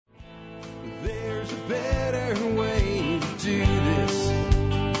There's a better way to do this.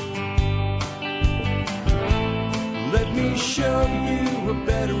 Let me show you a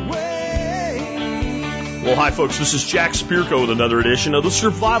better way. Well, hi, folks. This is Jack Spirko with another edition of the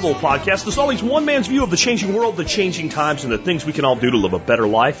Survival Podcast. There's always one man's view of the changing world, the changing times, and the things we can all do to live a better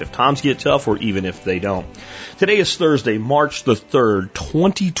life if times get tough or even if they don't. Today is Thursday, March the 3rd,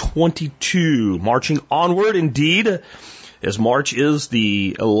 2022. Marching onward, indeed, as March is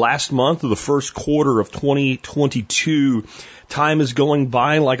the last month of the first quarter of 2022. Time is going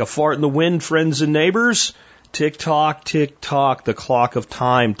by like a fart in the wind, friends and neighbors. Tick-tock, tick-tock, the clock of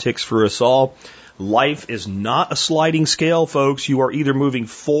time ticks for us all. Life is not a sliding scale, folks. You are either moving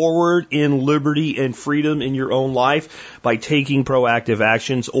forward in liberty and freedom in your own life by taking proactive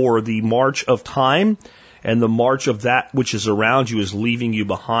actions, or the march of time and the march of that which is around you is leaving you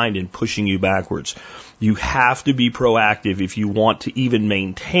behind and pushing you backwards. You have to be proactive if you want to even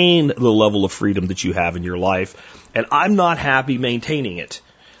maintain the level of freedom that you have in your life. And I'm not happy maintaining it.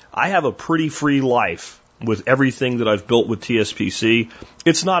 I have a pretty free life with everything that I've built with TSPC.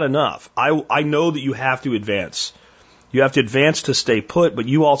 It's not enough. I know that you have to advance. You have to advance to stay put, but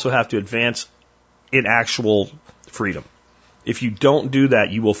you also have to advance in actual freedom. If you don't do that,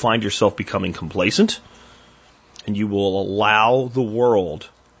 you will find yourself becoming complacent, and you will allow the world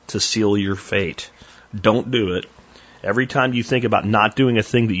to seal your fate. Don't do it. Every time you think about not doing a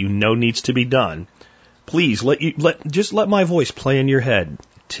thing that you know needs to be done, please just let my voice play in your head.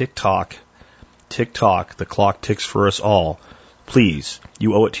 Tick-tock. Tick-tock, the clock ticks for us all. Please,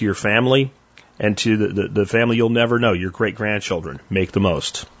 you owe it to your family and to the family you'll never know, your great-grandchildren. Make the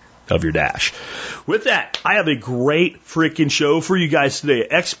most of your dash. With that, I have a great freaking show for you guys today.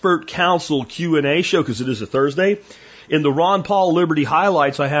 Expert Council Q&A show, because it is a Thursday. In the Ron Paul Liberty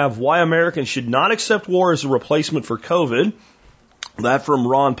Highlights, I have why Americans should not accept war as a replacement for COVID. That from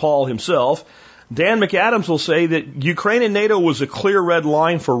Ron Paul himself. Dan McAdams will say that Ukraine and NATO was a clear red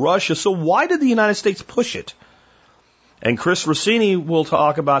line for Russia, so why did the United States push it? And Chris Rossini will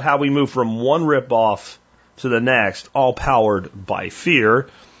talk about how we move from one ripoff to the next, all powered by fear.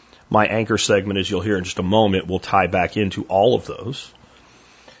 My anchor segment, as you'll hear in just a moment, will tie back into all of those.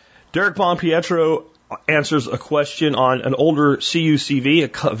 Derek Bonpietro answers a question on an older CUCV, a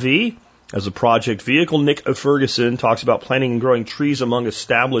CUV, as a project vehicle. Nick Ferguson talks about planting and growing trees among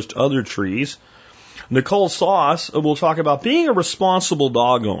established other trees. Nicole Sauce will talk about being a responsible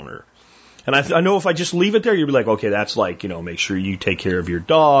dog owner. And I know if I just leave it there, you'll be like, okay, that's like, make sure you take care of your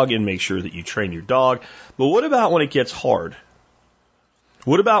dog and make sure that you train your dog. But what about when it gets hard?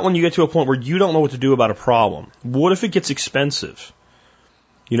 What about when you get to a point where you don't know what to do about a problem? What if it gets expensive?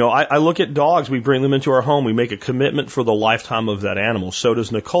 I look at dogs, we bring them into our home, we make a commitment for the lifetime of that animal. So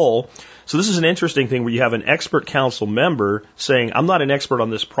does Nicole. So this is an interesting thing where you have an expert council member saying, I'm not an expert on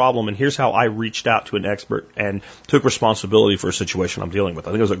this problem, and here's how I reached out to an expert and took responsibility for a situation I'm dealing with.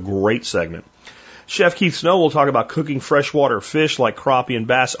 I think it was a great segment. Chef Keith Snow will talk about cooking freshwater fish like crappie and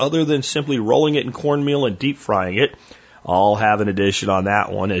bass other than simply rolling it in cornmeal and deep frying it. I'll have an edition on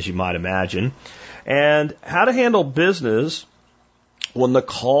that one, as you might imagine. And how to handle business when the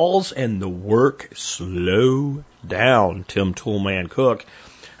calls and the work slow down, Tim Toolman Cook.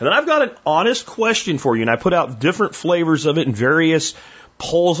 And then I've got an honest question for you, and I put out different flavors of it in various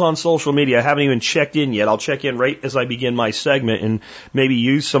polls on social media. I haven't even checked in yet. I'll check in right as I begin my segment and maybe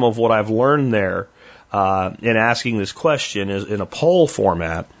use some of what I've learned there in asking this question in a poll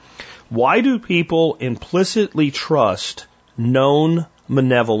format. Why do people implicitly trust known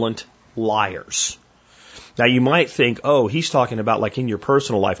malevolent liars? Now, you might think, oh, he's talking about like in your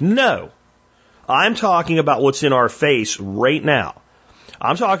personal life. No, I'm talking about what's in our face right now.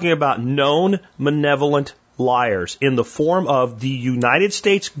 I'm talking about known malevolent liars in the form of the United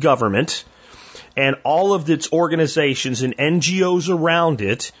States government and all of its organizations and NGOs around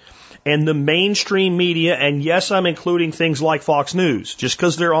it and the mainstream media. And yes, I'm including things like Fox News. Just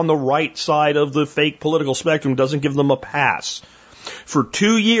because they're on the right side of the fake political spectrum doesn't give them a pass. For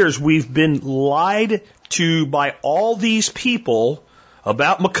 2 years, we've been lied to by all these people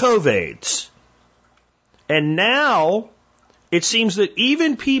about McCovades. And now it seems that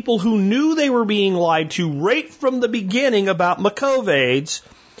even people who knew they were being lied to right from the beginning about McCovades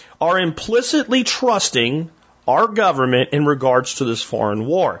are implicitly trusting our government in regards to this foreign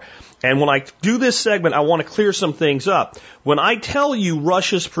war. And when I do this segment, I want to clear some things up. When I tell you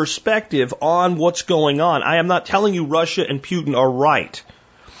Russia's perspective on what's going on, I am not telling you Russia and Putin are right.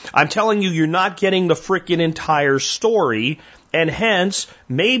 I'm telling you you're not getting the frickin' entire story, and hence,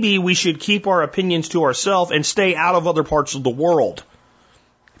 maybe we should keep our opinions to ourselves and stay out of other parts of the world.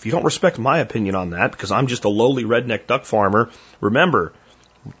 If you don't respect my opinion on that, because I'm just a lowly redneck duck farmer, remember,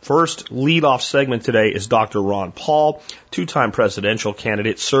 First lead-off segment today is Dr. Ron Paul, two-time presidential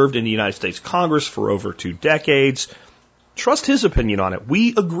candidate, served in the United States Congress for over 2 decades. Trust his opinion on it.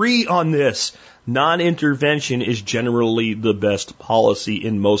 We agree on this. Non-intervention is generally the best policy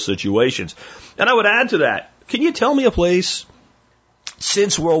in most situations. And I would add to that, can you tell me a place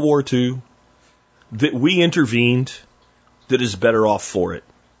since World War II that we intervened that is better off for it?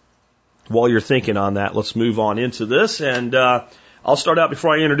 While you're thinking on that, let's move on into this. And I'll start out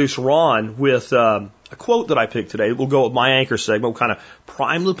before I introduce Ron with a quote that I picked today. We'll go with my anchor segment. We'll kind of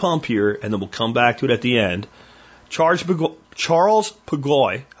prime the pump here, and then we'll come back to it at the end. Charles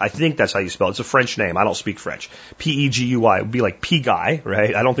Pegouy, I think that's how you spell it. It's a French name. I don't speak French. P-E-G-U-I. It would be like P-Guy,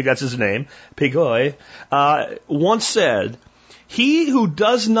 right? I don't think that's his name. Pegouy once said, "He who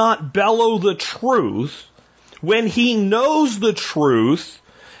does not bellow the truth when he knows the truth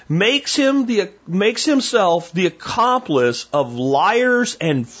makes himself the accomplice of liars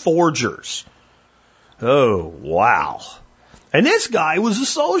and forgers." Oh, wow. And this guy was a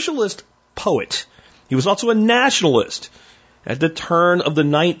socialist poet. He was also a nationalist at the turn of the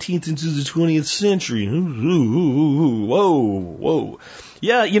 19th into the 20th century. Whoa.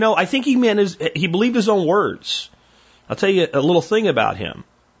 Yeah, I think he believed his own words. I'll tell you a little thing about him.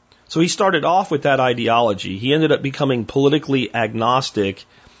 So he started off with that ideology. He ended up becoming politically agnostic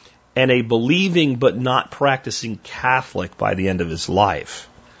and a believing but not practicing Catholic by the end of his life.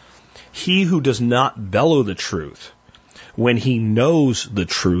 He who does not bellow the truth when he knows the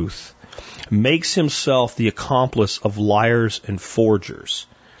truth makes himself the accomplice of liars and forgers.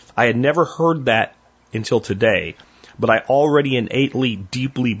 I had never heard that until today, but I already innately,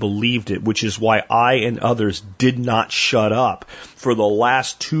 deeply believed it, which is why I and others did not shut up for the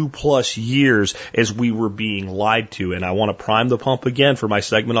last 2+ years as we were being lied to. And I want to prime the pump again for my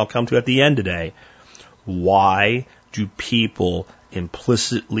segment I'll come to at the end today. Why do people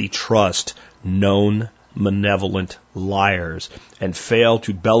implicitly trust known malevolent liars and fail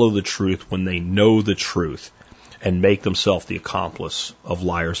to bellow the truth when they know the truth and make themselves the accomplice of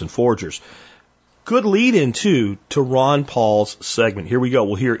liars and forgers? Good lead-in, too, to Ron Paul's segment. Here we go.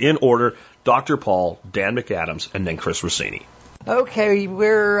 We'll hear in order Dr. Paul, Dan McAdams, and then Chris Rossini. Okay,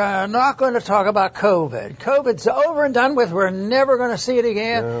 we're not going to talk about COVID. COVID's over and done with. We're never going to see it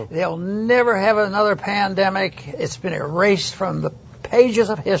again. No. They'll never have another pandemic. It's been erased from the pages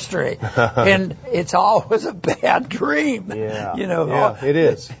of history, and it's always a bad dream. Yeah, it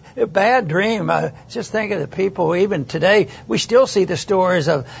is. A bad dream. Just think of the people, even today, we still see the stories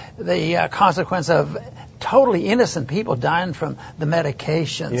of the consequence of totally innocent people dying from the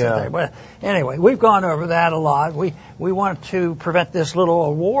medications. Yeah. Well, anyway, we've gone over that a lot. We want to prevent this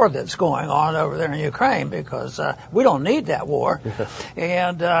little war that's going on over there in Ukraine because we don't need that war.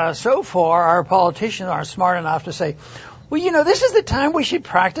 And so far, our politicians aren't smart enough to say, well, this is the time we should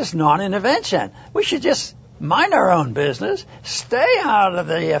practice non-intervention. We should just mind our own business, stay out of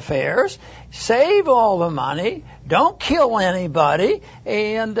the affairs, save all the money, don't kill anybody,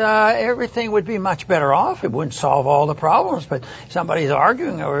 and everything would be much better off. It wouldn't solve all the problems, but somebody's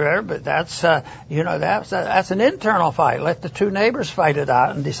arguing over there, but that's an internal fight. Let the two neighbors fight it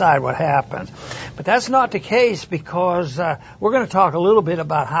out and decide what happens. But that's not the case because we're going to talk a little bit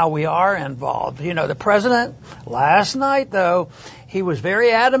about how we are involved. The president, last night, though, he was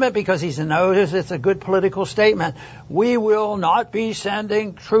very adamant because he knows it's a good political statement. We will not be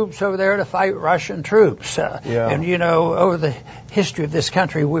sending troops over there to fight Russian troops. And, over the history of this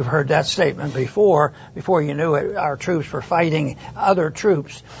country, we've heard that statement before. Before you knew it, our troops were fighting other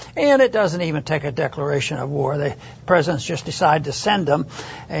troops. And it doesn't even take a declaration of war. The presidents just decide to send them,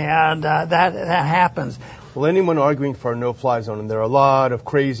 and that happens. Well, anyone arguing for a no-fly zone, and there are a lot of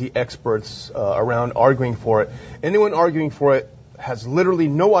crazy experts around arguing for it, anyone arguing for it has literally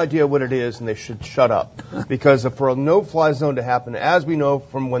no idea what it is, and they should shut up. Because for a no-fly zone to happen, as we know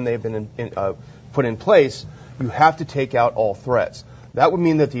from when they've been put in place, you have to take out all threats. That would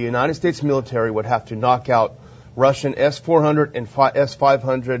mean that the United States military would have to knock out Russian S-400 and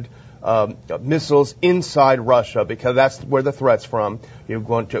S-500 missiles inside Russia, because that's where the threat's from. You're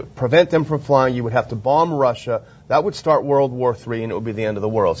going to prevent them from flying. You would have to bomb Russia. That would start World War III, and it would be the end of the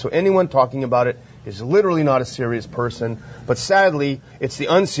world. So anyone talking about it is literally not a serious person. But sadly, it's the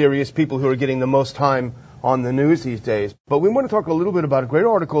unserious people who are getting the most time on the news these days. But we want to talk a little bit about a great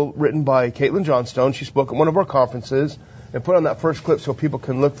article written by Caitlin Johnstone. She spoke at one of our conferences and put on that first clip so people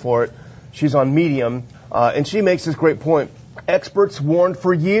can look for it. She's on Medium, and she makes this great point. Experts warned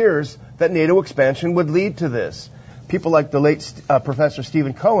for years that NATO expansion would lead to this. People like the late Professor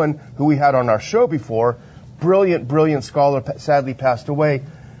Stephen Cohen, who we had on our show before, brilliant scholar, sadly passed away.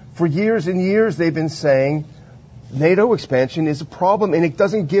 For years and years, they've been saying NATO expansion is a problem, and it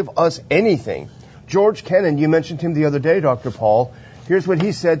doesn't give us anything. George Kennan, you mentioned him the other day, Dr. Paul. Here's what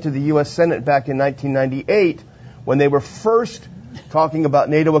he said to the U.S. Senate back in 1998 when they were first talking about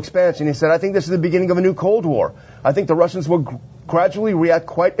NATO expansion. He said, I think this is the beginning of a new Cold War. I think the Russians will gradually react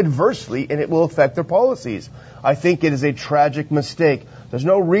quite adversely, and it will affect their policies. I think it is a tragic mistake. There's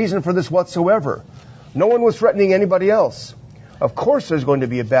no reason for this whatsoever. No one was threatening anybody else. Of course there's going to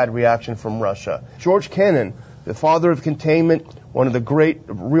be a bad reaction from Russia. George Kennan, the father of containment, one of the great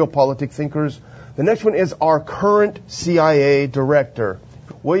realpolitik thinkers. The next one is our current CIA director,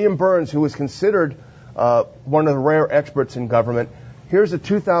 William Burns, who is considered one of the rare experts in government. Here's a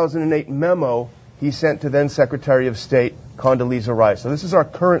 2008 memo he sent to then Secretary of State Condoleezza Rice. So this is our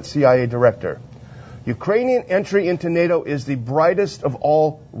current CIA director. Ukrainian entry into NATO is the brightest of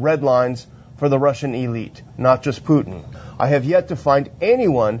all red lines for the Russian elite, not just Putin. I have yet to find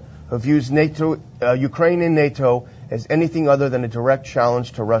anyone who views Ukraine and NATO as anything other than a direct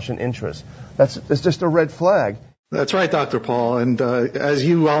challenge to Russian interests. That's just a red flag. That's right, Dr. Paul. And as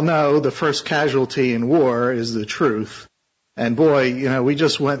you all know, the first casualty in war is the truth. And boy, we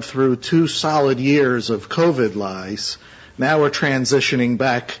just went through 2 solid years of COVID lies. Now we're transitioning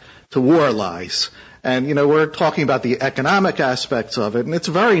back to war lies. And, we're talking about the economic aspects of it, and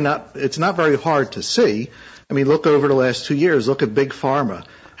it's not very hard to see. I mean, look over the last 2 years. Look at Big Pharma,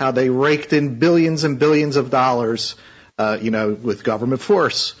 how they raked in billions and billions of dollars, with government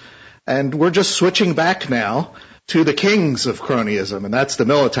force. And we're just switching back now to the kings of cronyism, and that's the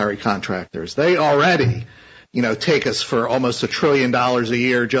military contractors. They already, take us for almost $1 trillion a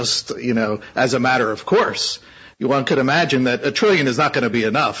year just, as a matter of course. One could imagine that $1 trillion is not going to be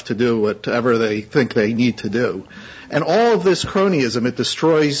enough to do whatever they think they need to do. And all of this cronyism, it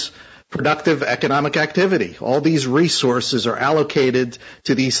destroys productive economic activity. All these resources are allocated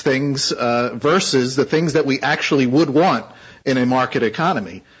to these things versus the things that we actually would want in a market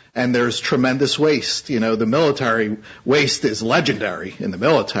economy. And there's tremendous waste. The military waste is legendary in the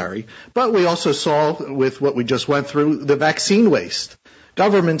military. But we also saw with what we just went through, the vaccine waste.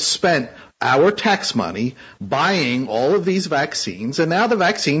 Governments spent our tax money buying all of these vaccines, and now the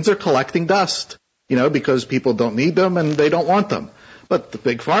vaccines are collecting dust, because people don't need them and they don't want them. But the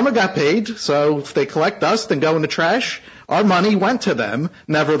Big Pharma got paid, so if they collect dust and go in the trash, our money went to them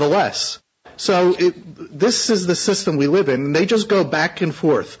nevertheless. So this is the system we live in, and they just go back and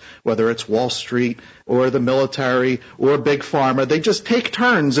forth, whether it's Wall Street or the military or Big Pharma. They just take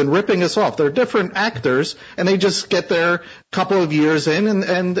turns in ripping us off. They're different actors, and they just get their couple of years in,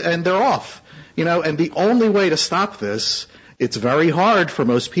 and they're off. And the only way to stop this, it's very hard for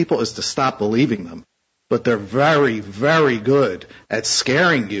most people, is to stop believing them. But they're very, very good at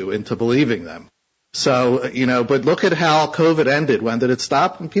scaring you into believing them. So, but look at how COVID ended. When did it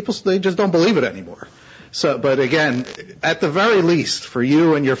stop? And people, they just don't believe it anymore. So, but again, at the very least, for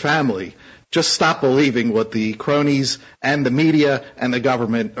you and your family, just stop believing what the cronies and the media and the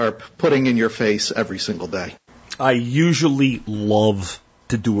government are putting in your face every single day. I usually love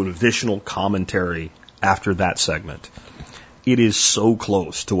to do an additional commentary after that segment. It is so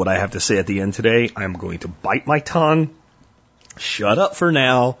close to what I have to say at the end today. I'm going to bite my tongue, shut up for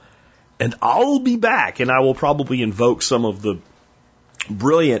now, and I'll be back, and I will probably invoke some of the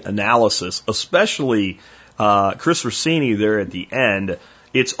brilliant analysis, especially Chris Rossini there at the end.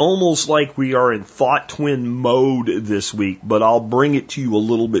 It's almost like we are in thought twin mode this week, but I'll bring it to you a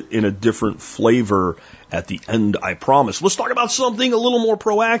little bit in a different flavor at the end, I promise. Let's talk about something a little more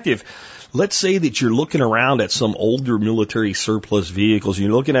proactive. Let's say that you're looking around at some older military surplus vehicles.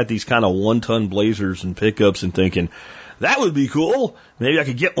 You're looking at these kind of 1-ton Blazers and pickups and thinking, that would be cool. Maybe I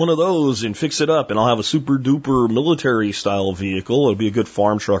could get one of those and fix it up, and I'll have a super duper military style vehicle. It'll be a good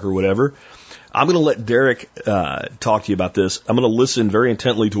farm truck or whatever. I'm going to let Derek talk to you about this. I'm going to listen very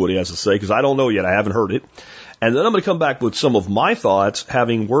intently to what he has to say because I don't know yet. I haven't heard it. And then I'm going to come back with some of my thoughts,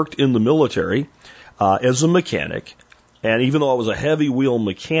 having worked in the military as a mechanic. And even though I was a heavy wheel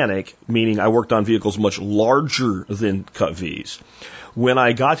mechanic, meaning I worked on vehicles much larger than Cut Vs, when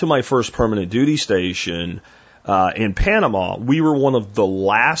I got to my first permanent duty station in Panama, we were one of the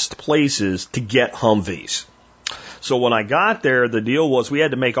last places to get Humvees. So when I got there, the deal was we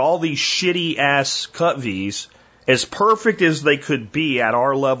had to make all these shitty-ass Cut Vs as perfect as they could be at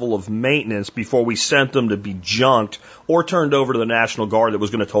our level of maintenance before we sent them to be junked or turned over to the National Guard that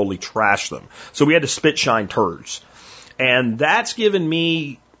was going to totally trash them. So we had to spit shine turds. And that's given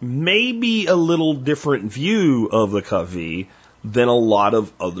me maybe a little different view of the Cut V than a lot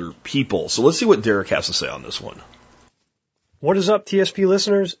of other people. So let's see what Derek has to say on this one. What is up, TSP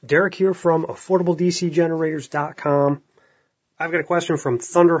listeners? Derek here from AffordableDCGenerators.com. I've got a question from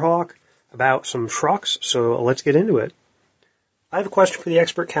Thunderhawk. about some trucks, so let's get into it. I have a question for the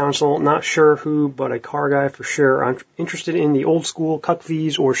expert council. Not sure who, but a car guy for sure. I'm interested in the old school Cuck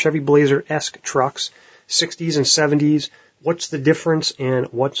V's or Chevy Blazer-esque trucks, 60s and 70s. What's the difference and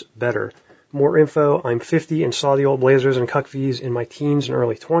what's better? More info. I'm 50 and saw the old Blazers and Cuck V's in my teens and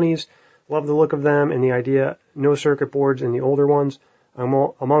early 20s. Love the look of them and the idea. No circuit boards in the older ones.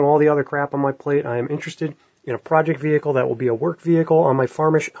 Among all the other crap on my plate, I am interested in a project vehicle that will be a work vehicle on my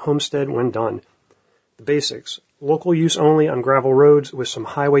farmish homestead when done. The basics. Local use only on gravel roads with some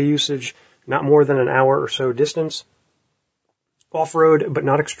highway usage, not more than an hour or so distance. Off-road, but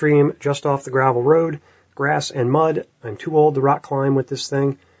not extreme, just off the gravel road. Grass and mud. I'm too old to rock climb with this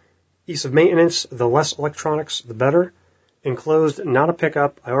thing. Ease of maintenance. The less electronics, the better. Enclosed, not a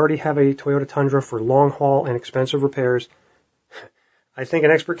pickup. I already have a Toyota Tundra for long haul and expensive repairs. I think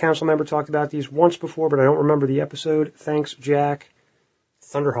an expert council member talked about these once before, but I don't remember the episode. Thanks, Jack.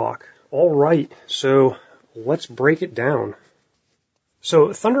 Thunderhawk. All right, so let's break it down. So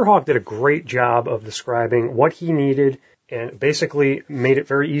Thunderhawk did a great job of describing what he needed and basically made it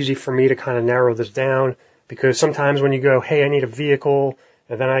very easy for me to kind of narrow this down, because sometimes when you go, hey, I need a vehicle,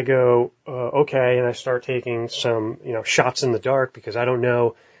 and then I go, okay, and I start taking some, shots in the dark because I don't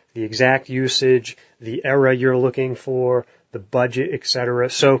know the exact usage, the era you're looking for, the budget, etc.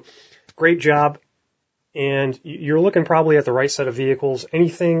 So great job. And you're looking probably at the right set of vehicles.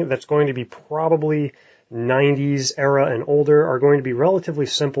 Anything that's going to be probably 90s era and older are going to be relatively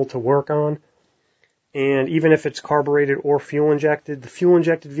simple to work on. And even if it's carbureted or fuel injected, the fuel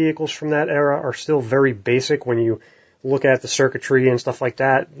injected vehicles from that era are still very basic when you look at the circuitry and stuff like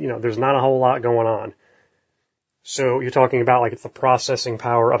that. There's not a whole lot going on. So you're talking about like the processing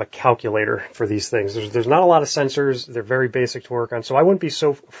power of a calculator for these things. There's not a lot of sensors. They're very basic to work on. So I wouldn't be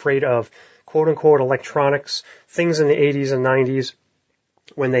so afraid of quote unquote electronics, things in the 80s and 90s.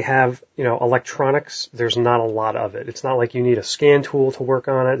 When they have, electronics, there's not a lot of it. It's not like you need a scan tool to work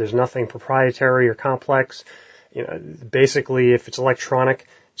on it. There's nothing proprietary or complex. Basically, if it's electronic,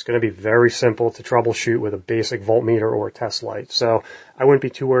 it's going to be very simple to troubleshoot with a basic voltmeter or a test light. So I wouldn't be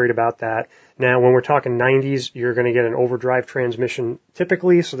too worried about that. Now, when we're talking 90s, you're going to get an overdrive transmission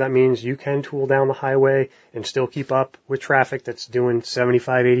typically, so that means you can tool down the highway and still keep up with traffic that's doing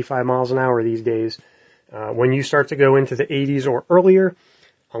 75, 85 miles an hour these days. When you start to go into the 80s or earlier,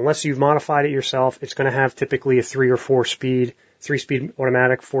 unless you've modified it yourself, it's going to have typically a 3 or 4 speed, 3-speed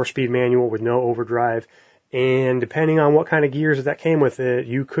automatic, 4-speed manual with no overdrive. And depending on what kind of gears that came with it,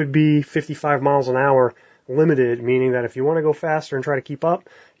 you could be 55 miles an hour limited, meaning that if you want to go faster and try to keep up,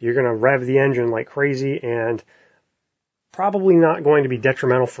 you're going to rev the engine like crazy and probably not going to be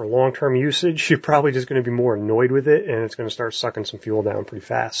detrimental for long-term usage. You're probably just going to be more annoyed with it, and it's going to start sucking some fuel down pretty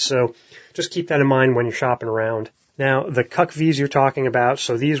fast. So just keep that in mind when you're shopping around. Now, the Cuck V's you're talking about,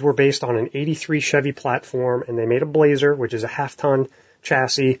 so these were based on an 83 Chevy platform, and they made a Blazer, which is a half-ton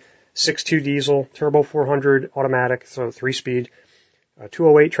chassis, 6.2 diesel, turbo 400 automatic, so 3-speed,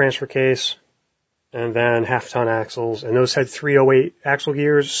 208 transfer case, and then half-ton axles, and those had 308 axle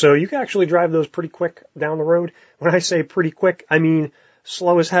gears, so you can actually drive those pretty quick down the road. When I say pretty quick, I mean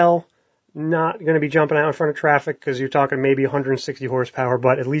slow as hell, not going to be jumping out in front of traffic because you're talking maybe 160 horsepower,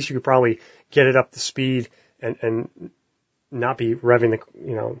 but at least you could probably get it up to speed and not be revving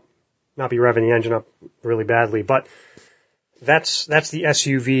the engine up really badly. But that's the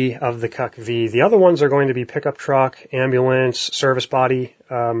SUV of the Cuck V. The other ones are going to be pickup truck, ambulance, service body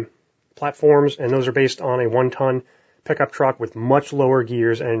platforms, and those are based on a 1-ton pickup truck with much lower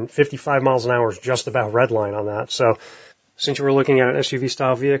gears, and 55 miles an hour is just about redline on that. So since you were looking at an SUV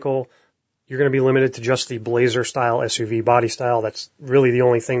style vehicle, you're going to be limited to just the Blazer style SUV body style. That's really the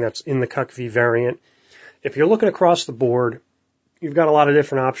only thing that's in the Cuck V variant. If you're looking across the board, you've got a lot of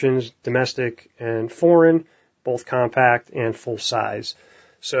different options, domestic and foreign, both compact and full size.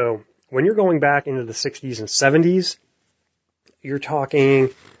 So when you're going back into the 60s and 70s, you're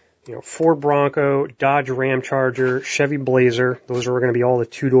talking Ford Bronco, Dodge Ram Charger, Chevy Blazer. Those are going to be all the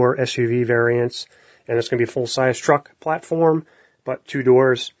 2-door SUV variants. And it's going to be a full-size truck platform, but 2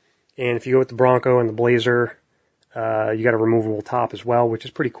 doors. And if you go with the Bronco and the Blazer, you got a removable top as well, which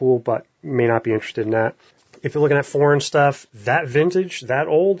is pretty cool, but you may not be interested in that. If you're looking at foreign stuff, that vintage, that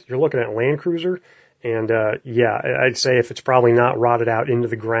old, you're looking at Land Cruiser. And I'd say if it's probably not rotted out into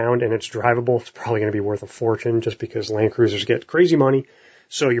the ground and it's drivable, it's probably going to be worth a fortune just because Land Cruisers get crazy money.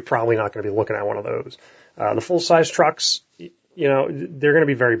 So you're probably not going to be looking at one of those. The full-size trucks, they're going to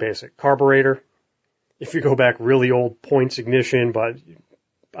be very basic. Carburetor, if you go back really old, points ignition, but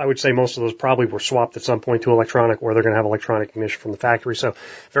I would say most of those probably were swapped at some point to electronic, or they're going to have electronic ignition from the factory. So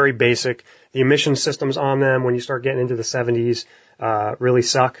very basic. The emission systems on them, when you start getting into the 70s, really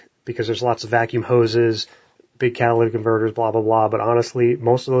suck. because there's lots of vacuum hoses, big catalytic converters, blah, blah, blah. But honestly,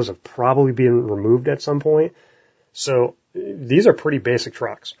 most of those have probably been removed at some point. So these are pretty basic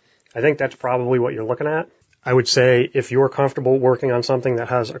trucks. I think that's probably what you're looking at. I would say if you're comfortable working on something that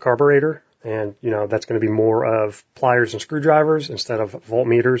has a carburetor, and, that's going to be more of pliers and screwdrivers instead of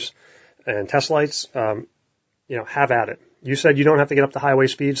voltmeters and test lights, have at it. You said you don't have to get up to highway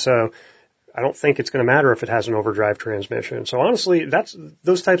speed, so I don't think it's going to matter if it has an overdrive transmission. So honestly,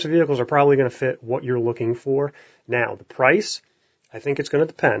 those types of vehicles are probably going to fit what you're looking for. Now, the price, I think it's going to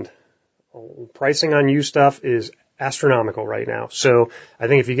depend. Pricing on used stuff is astronomical right now. So I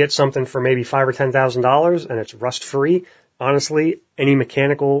think if you get something for maybe $5,000 or $10,000 and it's rust free, honestly, any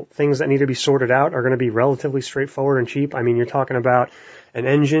mechanical things that need to be sorted out are going to be relatively straightforward and cheap. I mean, you're talking about an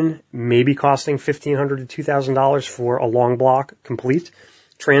engine maybe costing $1,500 to $2,000 for a long block complete.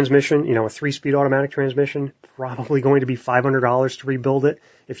 Transmission, a 3-speed automatic transmission, probably going to be $500 to rebuild it.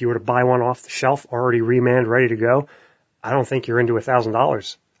 If you were to buy one off the shelf, already remanned, ready to go, I don't think you're into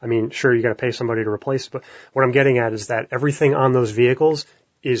 $1,000. I mean, sure, you got to pay somebody to replace it, but what I'm getting at is that everything on those vehicles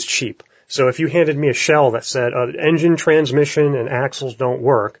is cheap. So if you handed me a shell that said engine, transmission, and axles don't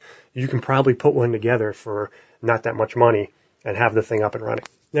work, you can probably put one together for not that much money and have the thing up and running.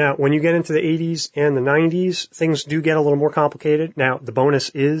 Now, when you get into the 80s and the 90s, things do get a little more complicated. Now, the bonus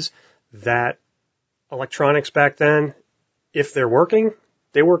is that electronics back then, if they're working,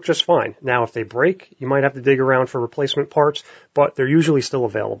 they work just fine. Now, if they break, you might have to dig around for replacement parts, but they're usually still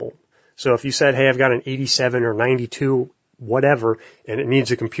available. So if you said, hey, I've got an 87 or 92, whatever, and it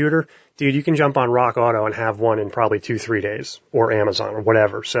needs a computer, dude, you can jump on Rock Auto and have one in probably 2-3 days, or Amazon or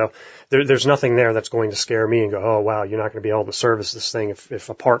whatever. So there's nothing there that's going to scare me and go, oh, wow, you're not going to be able to service this thing if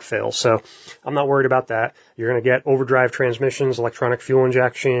a part fails. So I'm not worried about that. You're going to get overdrive transmissions, electronic fuel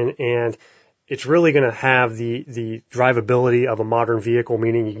injection, and it's really going to have the drivability of a modern vehicle,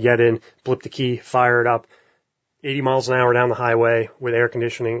 meaning you get in, flip the key, fire it up, 80 miles an hour down the highway with air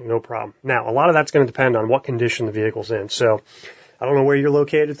conditioning, no problem. Now, a lot of that's going to depend on what condition the vehicle's in. So I don't know where you're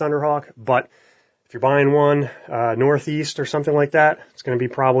located, Thunderhawk, but if you're buying one northeast or something like that, it's going to be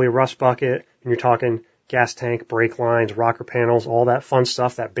probably a rust bucket, and you're talking gas tank, brake lines, rocker panels, all that fun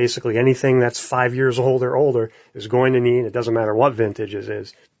stuff that basically anything that's 5 years old or older is going to need. It doesn't matter what vintage it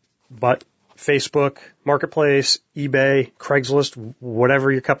is. But Facebook, Marketplace, eBay, Craigslist,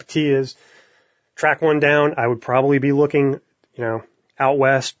 whatever your cup of tea is, track one down. I would probably be looking, out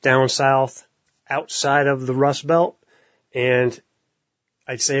west, down south, outside of the Rust Belt. And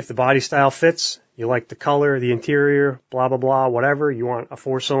I'd say if the body style fits, you like the color, the interior, blah, blah, blah, whatever. You want a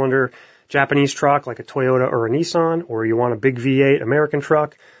 4-cylinder Japanese truck like a Toyota or a Nissan, or you want a big V8 American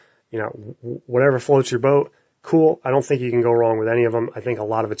truck, whatever floats your boat. Cool. I don't think you can go wrong with any of them. I think a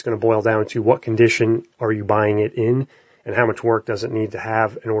lot of it's going to boil down to what condition are you buying it in and how much work does it need to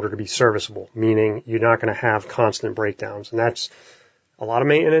have in order to be serviceable, meaning you're not going to have constant breakdowns. And that's a lot of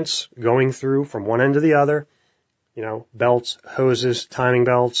maintenance going through from one end to the other, belts, hoses, timing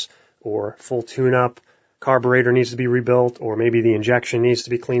belts, or full tune-up. Carburetor needs to be rebuilt, or maybe the injection needs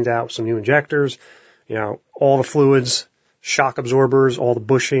to be cleaned out with some new injectors, all the fluids, shock absorbers, all the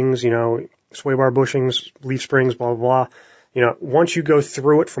bushings, sway bar bushings, leaf springs, blah, blah, blah. Once you go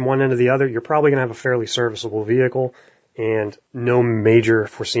through it from one end to the other, you're probably going to have a fairly serviceable vehicle and no major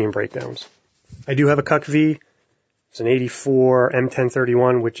foreseen breakdowns. I do have a Cuck V. It's an 84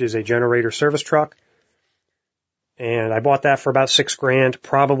 M1031, which is a generator service truck. And I bought that for about $6,000,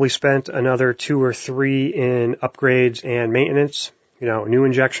 probably spent another 2 or 3 in upgrades and maintenance, new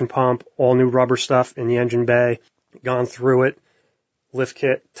injection pump, all new rubber stuff in the engine bay, gone through it, lift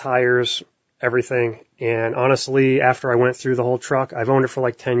kit, tires, everything. And honestly, after I went through the whole truck, I've owned it for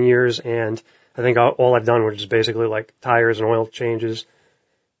like 10 years, and I think all I've done was just basically like tires and oil changes,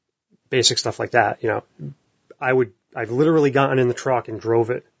 basic stuff like that. I've literally gotten in the truck and drove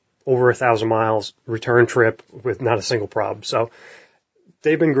it over 1,000 miles, return trip with not a single problem. So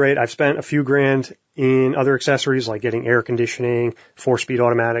they've been great. I've spent a few grand in other accessories like getting air conditioning, 4-speed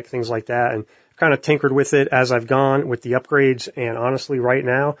automatic, things like that, and kind of tinkered with it as I've gone with the upgrades. And honestly, right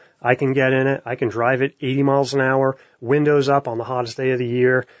now, I can get in it. I can drive it 80 miles an hour, windows up on the hottest day of the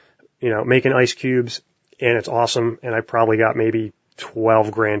year, making ice cubes, and it's awesome. And I probably got maybe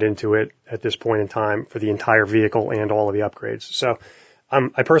 12 grand into it at this point in time for the entire vehicle and all of the upgrades. So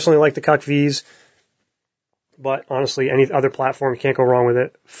I personally like the Cuck Vs, but honestly, any other platform, you can't go wrong with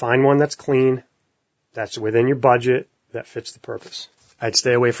it. Find one that's clean, that's within your budget, that fits the purpose. I'd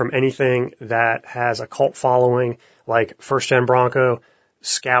stay away from anything that has a cult following, like first-gen Bronco,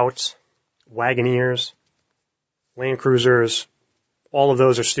 Scouts, Wagoneers, Land Cruisers. All of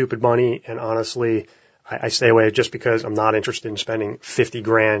those are stupid money, and honestly, I stay away just because I'm not interested in spending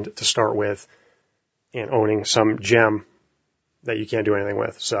 $50,000 to start with and owning some gem that you can't do anything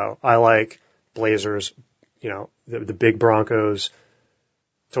with. So I like Blazers, the big Broncos,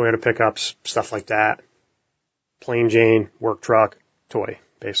 Toyota pickups, stuff like that. Plain Jane, work truck, toy,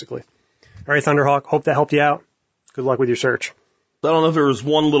 basically. All right, Thunderhawk, hope that helped you out. Good luck with your search. I don't know if there was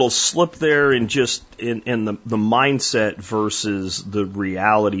one little slip there in just in the mindset versus the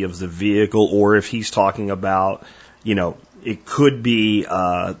reality of the vehicle, or if he's talking about, it could be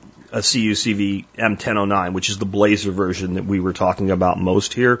a CUCV M1009, which is the Blazer version that we were talking about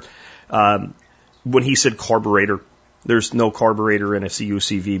most here. When he said carburetor, there's no carburetor in a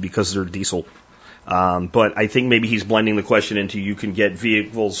CUCV because they're diesel. But I think maybe he's blending the question into you can get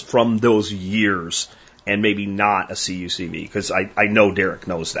vehicles from those years and maybe not a CUCV, because I know Derek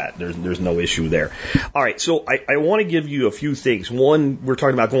knows that. There's no issue there. All right, so I want to give you a few things. One, we're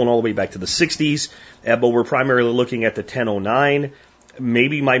talking about going all the way back to the 60s, but we're primarily looking at the 1009.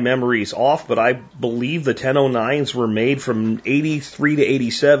 Maybe my memory's off, but I believe the 1009s were made from 83 to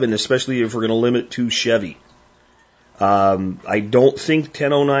 87, especially if we're going to limit to Chevy. I don't think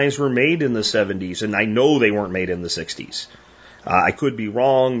 1009s were made in the 70s, and I know they weren't made in the 60s. I could be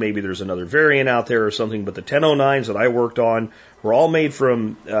wrong. Maybe there's another variant out there or something, but the 1009s that I worked on were all made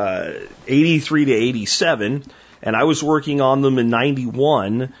from 83 to 87, and I was working on them in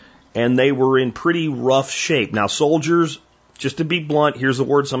 91, and they were in pretty rough shape. Now, Soldiers, just to be blunt, here's the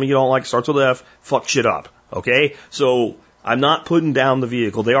word some of you don't like, starts with F, fuck shit up, okay? So I'm not putting down the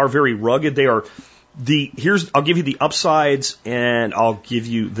vehicle. They are very rugged. They are I'll give you the upsides and I'll give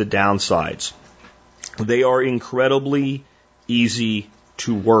you the downsides. They are incredibly easy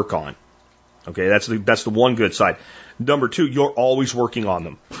to work on. Okay, that's the one good side. Number two, you're always working on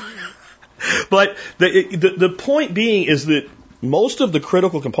them. But the point being is that most of the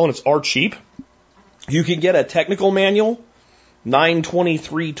critical components are cheap. You can get a technical manual,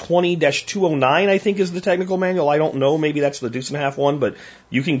 92320-209, I think is the technical manual. I don't know, maybe that's the deuce and a half one, but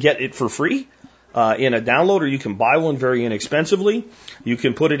you can get it for free in a download, or you can buy one very inexpensively. You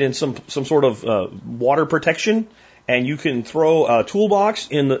can put it in some sort of water protection, and you can throw a toolbox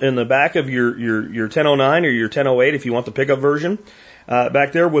in the back of your 1009 or your 1008 if you want the pickup version.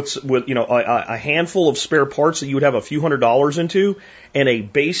 Back there with a handful of spare parts that you would have a few $100s into, and a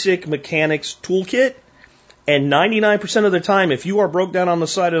basic mechanics toolkit. And 99% of the time, if you are broke down on the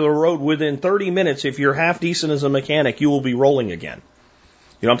side of the road within 30 minutes, if you're half decent as a mechanic, you will be rolling again.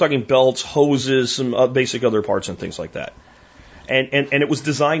 I'm talking belts, hoses, some basic other parts and things like that. And it was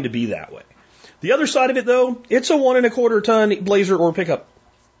designed to be that way. The other side of it, though, it's a 1 1/4 ton Blazer or pickup.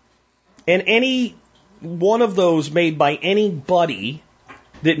 And any one of those made by anybody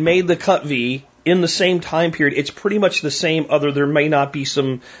that made the Cut V in the same time period, it's pretty much the same, other there may not be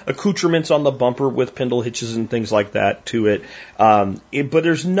some accoutrements on the bumper with spindle hitches and things like that to it. But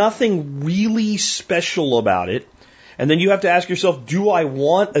there's nothing really special about it. And then you have to ask yourself, do I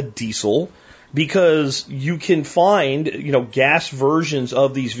want a diesel? Because you can find, gas versions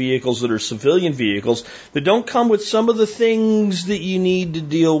of these vehicles that are civilian vehicles that don't come with some of the things that you need to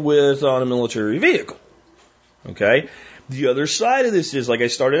deal with on a military vehicle. Okay? The other side of this is, like I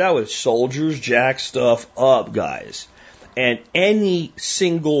started out with, Soldiers jack stuff up, guys. And any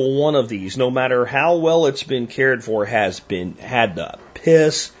single one of these, no matter how well it's been cared for, had the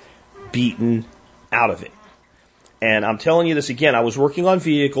piss beaten out of it. And I'm telling you this again, I was working on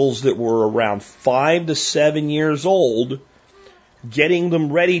vehicles that were around 5 to 7 years old, getting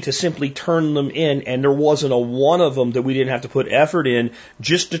them ready to simply turn them in, and there wasn't a one of them that we didn't have to put effort in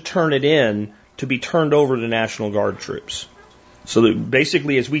just to turn it in to be turned over to National Guard troops. So that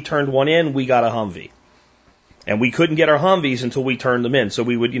basically, as we turned one in, we got a Humvee. And we couldn't get our Humvees until we turned them in. So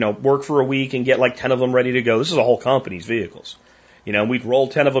we would, work for a week and get like 10 of them ready to go. This is a whole company's vehicles. We'd roll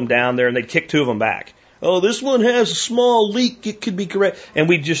 10 of them down there and they'd kick 2 of them back. Oh, this one has a small leak. It could be correct. And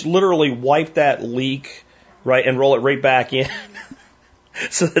we just literally wipe that leak, right, and roll it right back in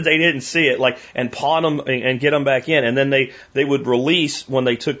so that they didn't see it, and pawn them and get them back in. And then they would release, when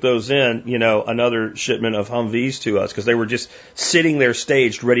they took those in, another shipment of Humvees to us because they were just sitting there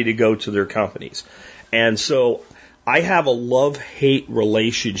staged, ready to go to their companies. And so I have a love-hate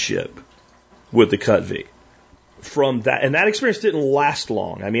relationship with the Cut V. From that, and that experience didn't last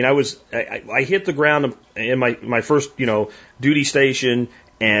long. I mean, I hit the ground in my first, duty station,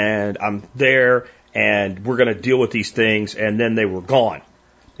 and I'm there, and we're going to deal with these things, and then they were gone.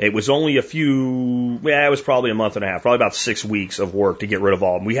 It was only it was probably a month and a half, probably about 6 weeks of work to get rid of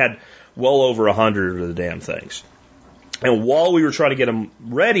all of them. We had well over 100 of the damn things. And while we were trying to get them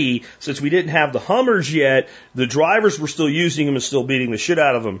ready, since we didn't have the Hummers yet, the drivers were still using them and still beating the shit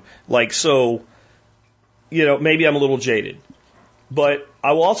out of them. So maybe I'm a little jaded. But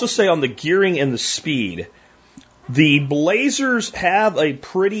I will also say on the gearing and the speed, the Blazers have a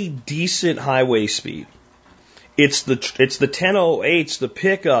pretty decent highway speed. It's the 1008s, the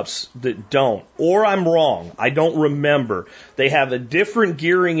pickups that don't. Or I'm wrong. I don't remember. They have a different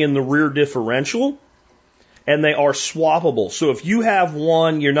gearing in the rear differential, and they are swappable. So if you have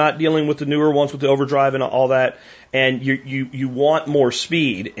one, you're not dealing with the newer ones with the overdrive and all that, and you want more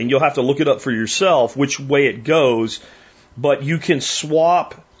speed, and you'll have to look it up for yourself which way it goes. But you can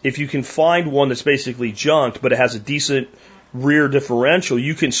swap, if you can find one that's basically junked, but it has a decent rear differential,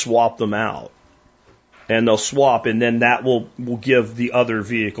 you can swap them out. And they'll swap, and then that will give the other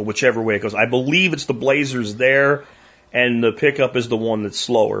vehicle, whichever way it goes. I believe it's the Blazers there, and the pickup is the one that's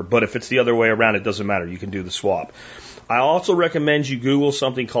slower. But if it's the other way around, it doesn't matter. You can do the swap. I also recommend you Google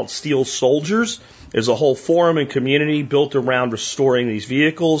something called Steel Soldiers. There's a whole forum and community built around restoring these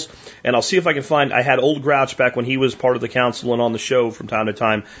vehicles. And I'll see if I can find, I had Old Grouch back when he was part of the council and on the show from time to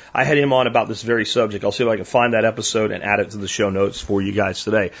time. I had him on about this very subject. I'll see if I can find that episode and add it to the show notes for you guys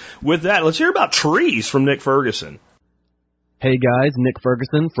today. With that, let's hear about trees from Nick Ferguson. Hey guys, Nick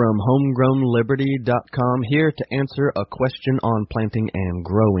Ferguson from HomegrownLiberty.com here to answer a question on planting and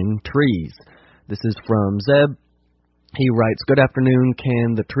growing trees. This is from Zeb. He writes, good afternoon.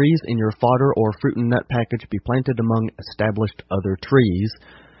 Can the trees in your fodder or fruit and nut package be planted among established other trees?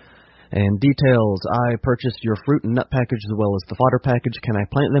 And details, I purchased your fruit and nut package as well as the fodder package. Can I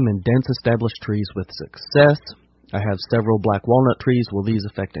plant them in dense established trees with success? I have several black walnut trees. Will these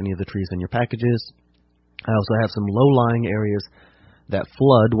affect any of the trees in your packages? I also have some low-lying areas that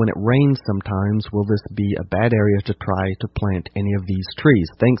flood when it rains sometimes. Will this be a bad area to try to plant any of these trees?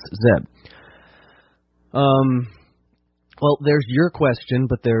 Thanks, Zeb. Well, there's your question,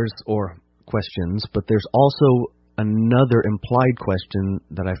 or questions, but there's also another implied question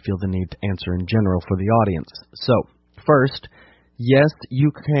that I feel the need to answer in general for the audience. So, first, yes,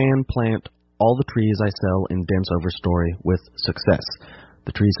 you can plant all the trees I sell in dense overstory with success.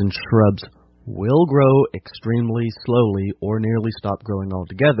 The trees and shrubs will grow extremely slowly or nearly stop growing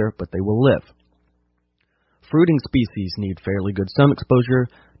altogether, but they will live. Fruiting species need fairly good sun exposure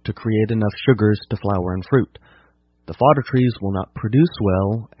to create enough sugars to flower and fruit. The fodder trees will not produce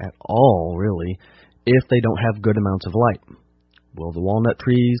well at all, really, if they don't have good amounts of light. Will the walnut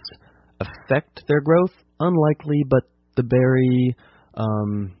trees affect their growth? Unlikely, but the berry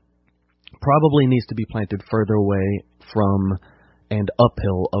probably needs to be planted further away from and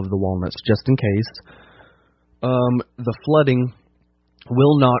uphill of the walnuts, just in case. The flooding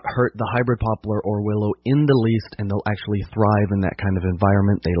will not hurt the hybrid poplar or willow in the least, and they'll actually thrive in that kind of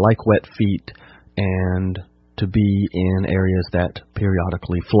environment. They like wet feet and to be in areas that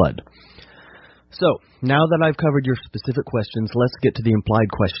periodically flood. So, now that I've covered your specific questions, let's get to the implied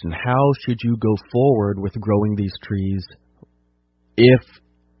question. How should you go forward with growing these trees if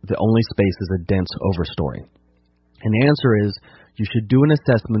the only space is a dense overstory? And the answer is, you should do an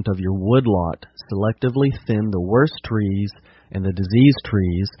assessment of your woodlot, selectively thin the worst trees and the diseased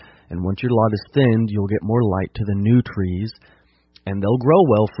trees, and once your lot is thinned, you'll get more light to the new trees, and they'll grow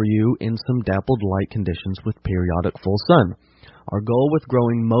well for you in some dappled light conditions with periodic full sun. Our goal with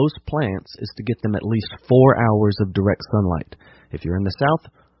growing most plants is to get them at least 4 hours of direct sunlight. If you're in the south,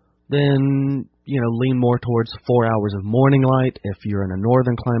 then, lean more towards 4 hours of morning light. If you're in a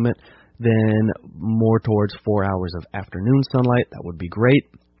northern climate, then more towards 4 hours of afternoon sunlight. That would be great.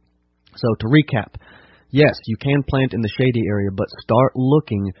 So to recap, yes, you can plant in the shady area, but start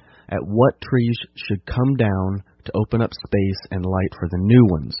looking at what trees should come down to open up space and light for the new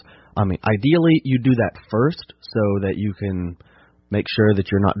ones. Ideally, you do that first so that you can make sure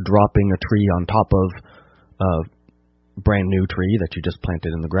that you're not dropping a tree on top of a brand new tree that you just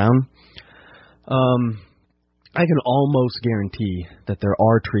planted in the ground. I can almost guarantee that there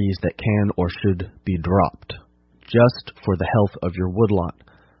are trees that can or should be dropped just for the health of your woodlot.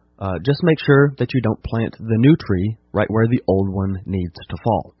 Just make sure that you don't plant the new tree right where the old one needs to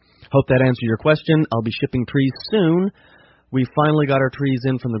fall. Hope that answered your question. I'll be shipping trees soon. We finally got our trees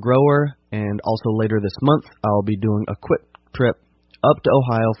in from the grower, and also later this month, I'll be doing a quick trip up to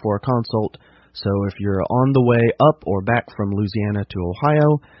Ohio for a consult. So if you're on the way up or back from Louisiana to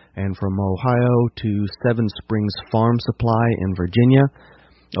Ohio, and from Ohio to Seven Springs Farm Supply in Virginia,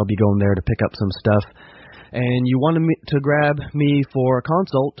 I'll be going there to pick up some stuff. And you want to grab me for a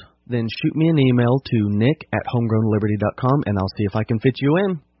consult, then shoot me an email to nick@homegrownliberty.com, and I'll see if I can fit you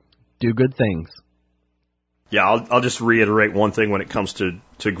in. Do good things. Yeah, I'll just reiterate one thing when it comes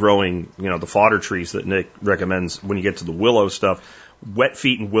to growing, the fodder trees that Nick recommends when you get to the willow stuff. Wet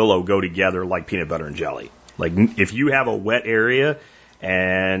feet and willow go together like peanut butter and jelly. Like if you have a wet area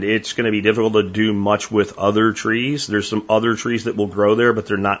And it's going to be difficult to do much with other trees. There's some other trees that will grow there, but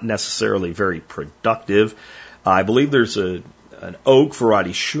they're not necessarily very productive. I believe there's an oak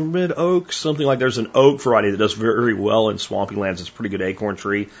variety, Schumid oak, something like there's an oak variety that does very well in swampy lands. It's a pretty good acorn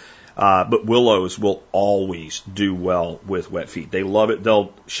tree. But willows will always do well with wet feet. They love it.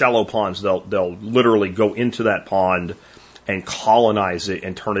 Shallow ponds, they'll literally go into that pond and colonize it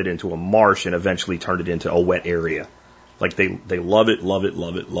and turn it into a marsh and eventually turn it into a wet area. Like they love it, love it,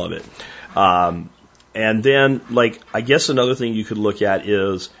 love it, love it. And then, like, I guess another thing you could look at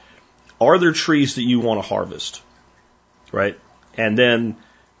is, are there trees that you want to harvest? Right? And then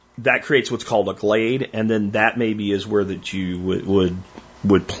that creates what's called a glade, and then that maybe is where that you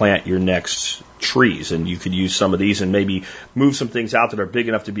would plant your next trees. And you could use some of these and maybe move some things out that are big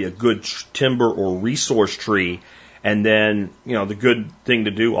enough to be a good timber or resource tree. And then, you know, the good thing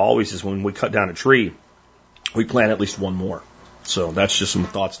to do always is when we cut down a tree, we plant at least one more. So that's just some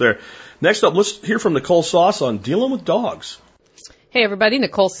thoughts there. Next up, let's hear from Nicole Sauce on dealing with dogs. Hey, everybody.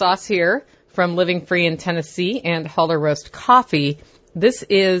 Nicole Sauce here from Living Free in Tennessee and Holler Roast Coffee. This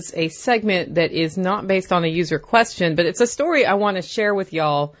is a segment that is not based on a user question, but it's a story I want to share with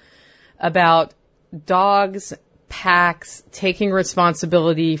y'all about dogs, packs, taking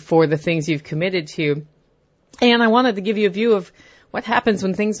responsibility for the things you've committed to. And I wanted to give you a view of what happens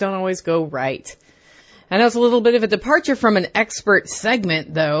when things don't always go right. I know it's a little bit of a departure from an expert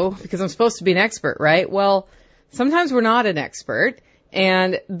segment, though, because I'm supposed to be an expert, right? Well, sometimes we're not an expert.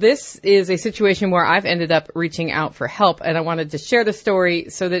 And this is a situation where I've ended up reaching out for help, and I wanted to share the story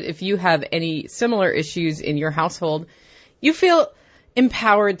so that if you have any similar issues in your household, you feel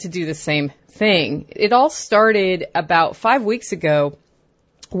empowered to do the same thing. It all started about 5 weeks ago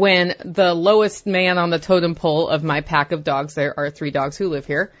when the lowest man on the totem pole of my pack of dogs, there are 3 dogs who live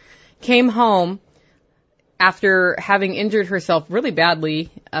here, came home after having injured herself really badly,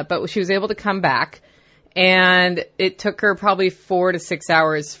 but she was able to come back. And it took her probably 4 to 6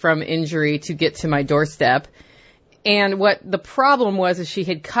 hours from injury to get to my doorstep. And what the problem was is she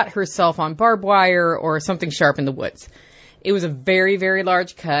had cut herself on barbed wire or something sharp in the woods. It was a very, very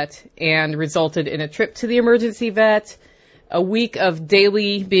large cut and resulted in a trip to the emergency vet, a week of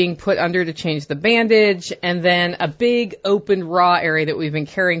daily being put under to change the bandage, and then a big open raw area that we've been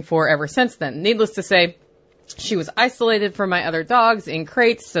caring for ever since then. Needless to say, she was isolated from my other dogs in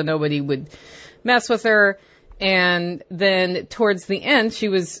crates so nobody would mess with her. And then towards the end, she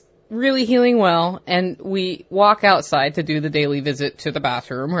was really healing well, and we walk outside to do the daily visit to the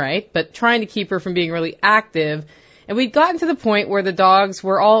bathroom, right? But trying to keep her from being really active. And we'd gotten to the point where the dogs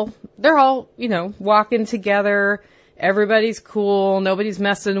were they're all, you know, walking together. Everybody's cool. Nobody's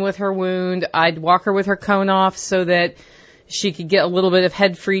messing with her wound. I'd walk her with her cone off so that she could get a little bit of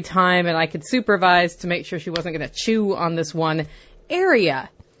head free time, and I could supervise to make sure she wasn't going to chew on this one area.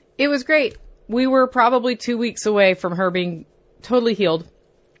 It was great. We were probably 2 weeks away from her being totally healed.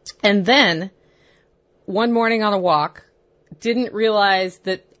 And then one morning on a walk, didn't realize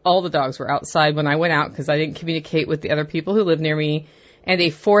that all the dogs were outside when I went out because I didn't communicate with the other people who live near me, and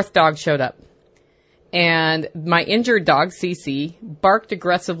a 4th dog showed up. And my injured dog, Cece, barked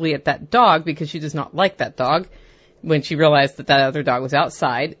aggressively at that dog because she does not like that dog when she realized that that other dog was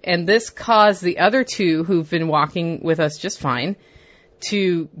outside. And this caused the other 2 who've been walking with us just fine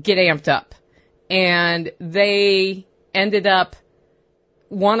to get amped up. And they ended up,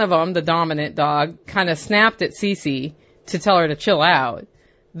 one of them, the dominant dog, kind of snapped at Cece to tell her to chill out.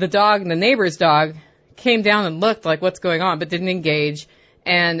 The dog, the neighbor's dog, came down and looked like what's going on, but didn't engage.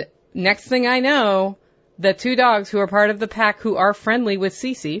 And next thing I know, the 2 dogs who are part of the pack who are friendly with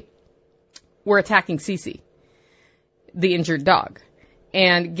Cece were attacking Cece, the injured dog.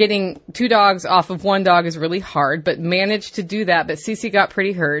 And getting 2 dogs off of 1 dog is really hard, but managed to do that. But Cece got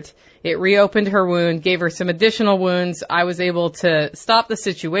pretty hurt. It reopened her wound, gave her some additional wounds. I was able to stop the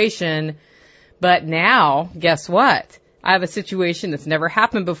situation. But now, guess what? I have a situation that's never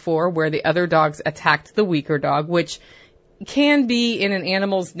happened before where the other dogs attacked the weaker dog, which can be in an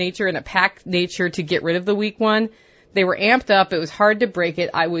animal's nature, in a pack nature, to get rid of the weak one. They were amped up. It was hard to break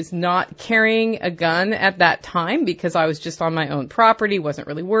it. I was not carrying a gun at that time because I was just on my own property, wasn't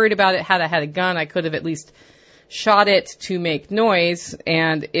really worried about it. Had I had a gun, I could have at least shot it to make noise.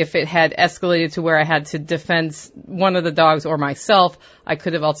 And if it had escalated to where I had to defend one of the dogs or myself, I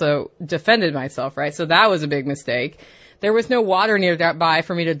could have also defended myself, right? So that was a big mistake. There was no water nearby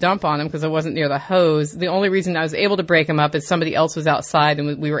for me to dump on him because I wasn't near the hose. The only reason I was able to break him up is somebody else was outside,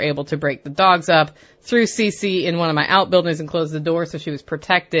 and we were able to break the dogs up through Cece in one of my outbuildings and close the door so she was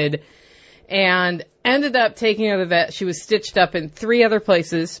protected. And ended up taking her to the vet. She was stitched up in 3 other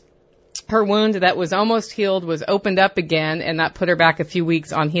places. her wound that was almost healed was opened up again, and that put her back a few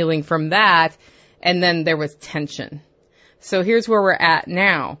weeks on healing from that. And then there was tension. So here's where we're at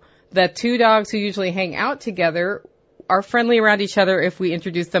now. The two dogs who usually hang out together are friendly around each other if we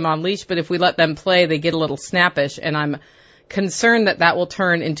introduce them on leash, but if we let them play, they get a little snappish, and I'm concerned that that will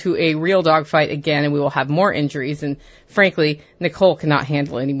turn into a real dog fight again, and we will have more injuries. And frankly, Nicole cannot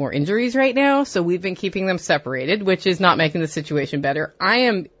handle any more injuries right now, so we've been keeping them separated, which is not making the situation better. I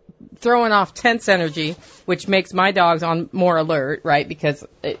am throwing off tense energy, which makes my dogs on more alert, right, because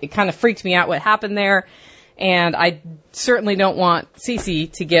it kind of freaked me out what happened there. And I certainly don't want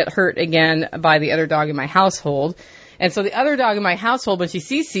Cece to get hurt again by the other dog in my household. And so the other dog in my household, when she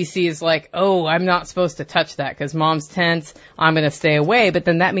sees Cece, is like, oh, I'm not supposed to touch that because Mom's tense. I'm going to stay away. But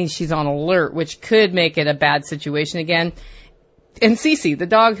then that means she's on alert, which could make it a bad situation again. And Cece, the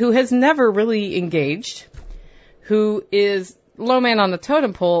dog who has never really engaged, who is low man on the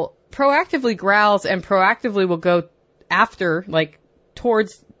totem pole, proactively growls and proactively will go after, like,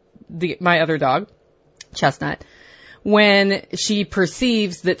 towards my other dog, Chestnut, when she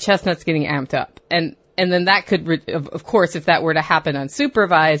perceives that Chestnut's getting amped up. And then that could, of course, if that were to happen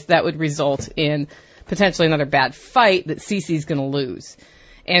unsupervised, that would result in potentially another bad fight that Cece's going to lose.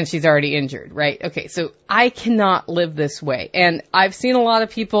 And she's already injured, right? Okay, so I cannot live this way. And I've seen a lot of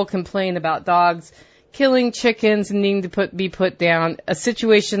people complain about dogs killing chickens and needing to be put down. A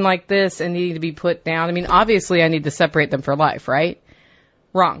situation like this and needing to be put down. I mean, obviously I need to separate them for life, right?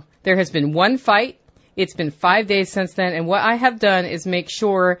 Wrong. There has been one fight. It's been 5 days since then. And what I have done is make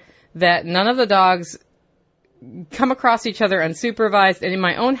sure that none of the dogs come across each other unsupervised. And in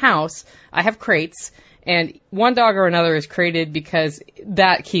my own house, I have crates, and one dog or another is crated because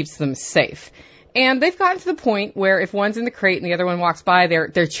that keeps them safe. And they've gotten to the point where if one's in the crate and the other one walks by,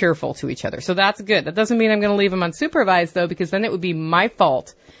 they're cheerful to each other. So that's good. That doesn't mean I'm going to leave them unsupervised, though, because then it would be my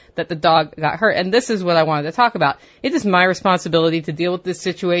fault that the dog got hurt. And this is what I wanted to talk about. It is my responsibility to deal with this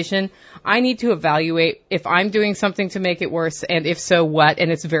situation. I need to evaluate if I'm doing something to make it worse, and if so, what.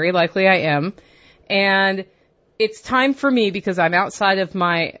 And it's very likely I am. And it's time for me, because I'm outside of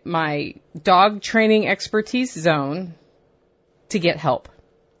my dog training expertise zone, to get help.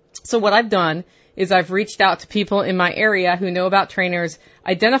 So what I've done is I've reached out to people in my area who know about trainers,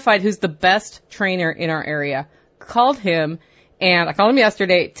 identified who's the best trainer in our area, called him, and I called him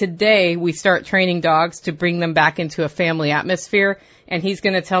yesterday. Today, we start training dogs to bring them back into a family atmosphere, and he's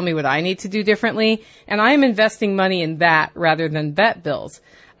going to tell me what I need to do differently, and I am investing money in that rather than vet bills.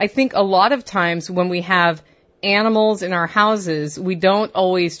 I think a lot of times when we have animals in our houses, we don't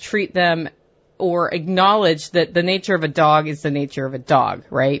always treat them or acknowledge that the nature of a dog is the nature of a dog,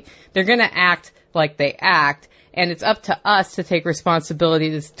 right? They're going to act like they act, and it's up to us to take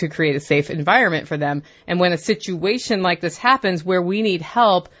responsibility to create a safe environment for them. And when a situation like this happens where we need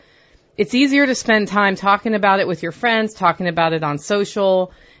help, it's easier to spend time talking about it with your friends, talking about it on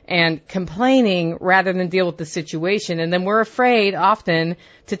social, and complaining rather than deal with the situation. And then we're afraid often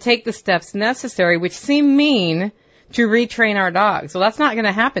to take the steps necessary, which seem mean, to retrain our dogs. So that's not going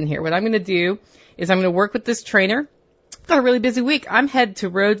to happen here. What I'm going to do is I'm going to work with this trainer. I've got a really busy week. I'm headed to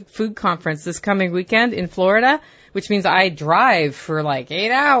Road Food Conference this coming weekend in Florida, which means I drive for like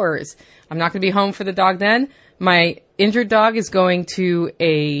 8 hours. I'm not going to be home for the dog then. My injured dog is going to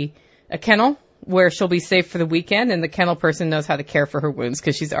a kennel where she'll be safe for the weekend, and the kennel person knows how to care for her wounds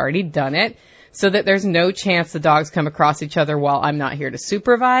because she's already done it, so that there's no chance the dogs come across each other while I'm not here to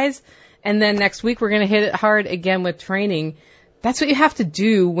supervise. And then next week we're going to hit it hard again with training. That's what you have to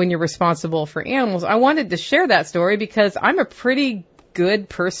do when you're responsible for animals. I wanted to share that story because I'm a pretty good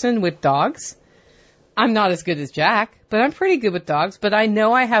person with dogs. I'm not as good as Jack, but I'm pretty good with dogs. But I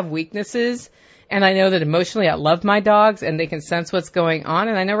know I have weaknesses, and I know that emotionally I love my dogs, and they can sense what's going on.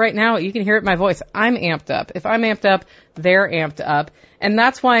 And I know right now, you can hear it in my voice, I'm amped up. If I'm amped up, they're amped up. And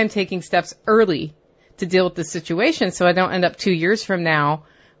that's why I'm taking steps early to deal with this situation, so I don't end up 2 years from now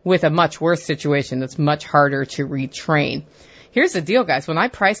with a much worse situation that's much harder to retrain. Here's the deal, guys. When I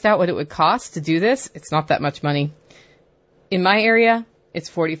priced out what it would cost to do this, it's not that much money. In my area, it's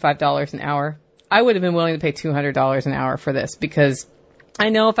 $45 an hour. I would have been willing to pay $200 an hour for this, because I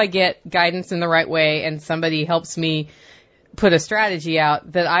know if I get guidance in the right way and somebody helps me put a strategy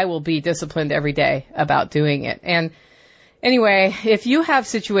out, that I will be disciplined every day about doing it. And anyway, if you have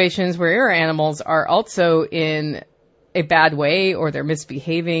situations where your animals are also in a bad way or they're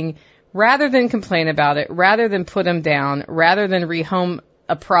misbehaving, rather than complain about it, rather than put them down, rather than rehome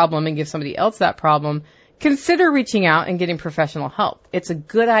a problem and give somebody else that problem, consider reaching out and getting professional help. It's a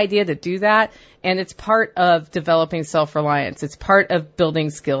good idea to do that, and it's part of developing self-reliance. It's part of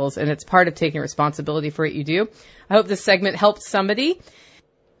building skills, and it's part of taking responsibility for what you do. I hope this segment helped somebody.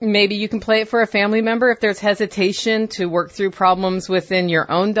 Maybe you can play it for a family member if there's hesitation to work through problems within your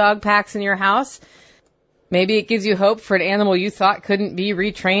own dog packs in your house. Maybe it gives you hope for an animal you thought couldn't be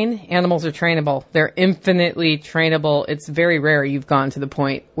retrained. Animals are trainable. They're infinitely trainable. It's very rare you've gone to the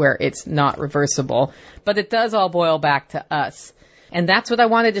point where it's not reversible. But it does all boil back to us. And that's what I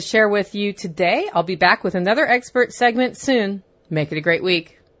wanted to share with you today. I'll be back with another expert segment soon. Make it a great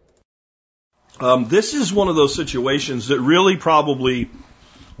week. This is one of those situations that really probably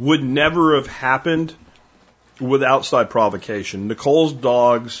would never have happened with outside provocation. Nicole's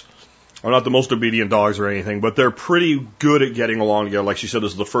dogs are not the most obedient dogs or anything, but they're pretty good at getting along together. Like she said,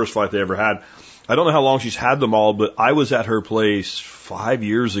 this is the first fight they ever had. I don't know how long she's had them all, but I was at her place 5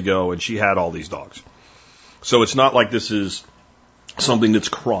 years ago, and she had all these dogs. So it's not like this is something that's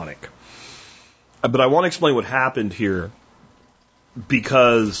chronic. But I want to explain what happened here,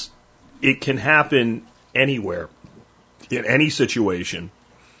 because it can happen anywhere, in any situation.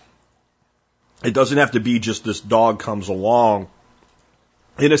 It doesn't have to be just this dog comes along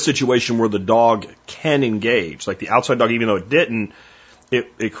in a situation where the dog can engage. Like the outside dog, even though it didn't,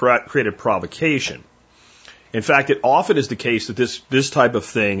 it created provocation. In fact, it often is the case that this type of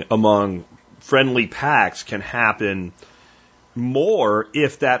thing among friendly packs can happen more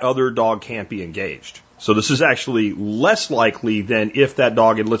if that other dog can't be engaged. So this is actually less likely than if that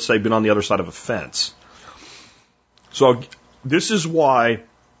dog had, let's say, been on the other side of a fence. So this is why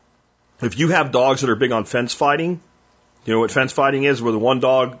if you have dogs that are big on fence fighting, you know what fence fighting is, where the one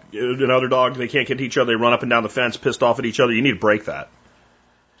dog, another dog, they can't get to each other, they run up and down the fence, pissed off at each other, you need to break that.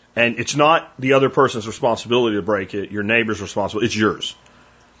 And it's not the other person's responsibility to break it, your neighbor's responsibility, it's yours.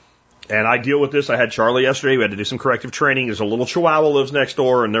 And I deal with this. I had Charlie yesterday, we had to do some corrective training. There's a little chihuahua lives next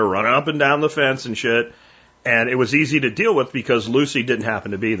door, and they're running up and down the fence and shit. And it was easy to deal with because Lucy didn't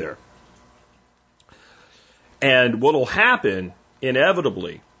happen to be there. And what'll happen,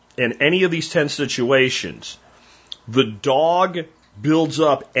 inevitably, in any of these tense situations, the dog builds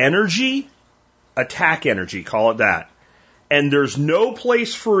up energy, attack energy, call it that. And there's no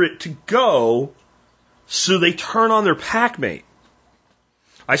place for it to go, so they turn on their pack mate.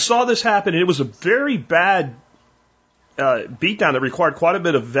 I saw this happen, and it was a very bad beatdown that required quite a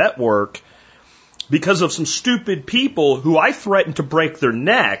bit of vet work because of some stupid people who I threatened to break their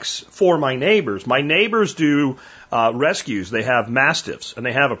necks for my neighbors. My neighbors do rescues. They have mastiffs, and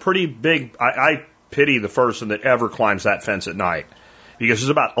they have a pretty big... I pity the person that ever climbs that fence at night, because there's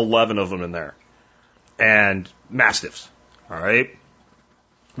about 11 of them in there. And mastiffs, all right?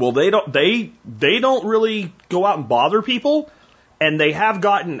 Well, they don't really go out and bother people, and they have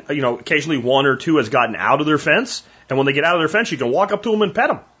gotten, occasionally one or two has gotten out of their fence, and when they get out of their fence, you can walk up to them and pet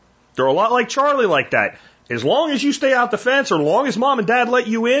them. They're a lot like Charlie like that. As long as you stay out the fence, or as long as mom and dad let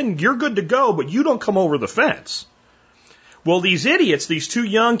you in, you're good to go, but you don't come over the fence. Well, these idiots, these two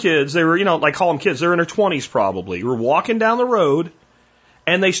young kids, they were, I call them kids, they're in their 20s probably, were walking down the road,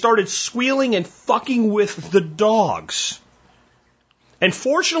 and they started squealing and fucking with the dogs. And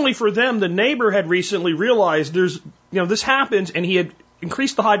fortunately for them, the neighbor had recently realized this happens, and he had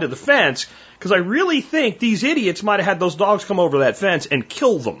increased the height of the fence, because I really think these idiots might have had those dogs come over that fence and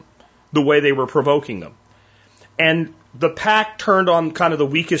kill them the way they were provoking them. And the pack turned on kind of the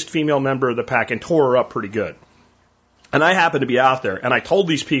weakest female member of the pack and tore her up pretty good. And I happened to be out there, and I told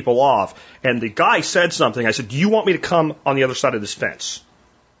these people off, and the guy said something. I said, do you want me to come on the other side of this fence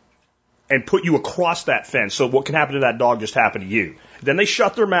and put you across that fence so what can happen to that dog just happened to you? Then they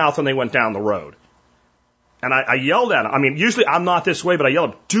shut their mouth, and they went down the road. And I yelled at them. Usually I'm not this way, but I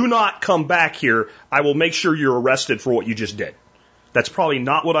yelled, do not come back here. I will make sure you're arrested for what you just did. That's probably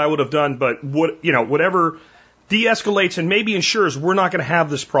not what I would have done, but whatever de-escalates and maybe ensures we're not going to have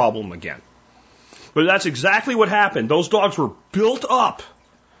this problem again. But that's exactly what happened. Those dogs were built up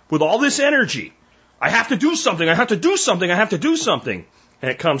with all this energy. I have to do something. I have to do something. I have to do something. And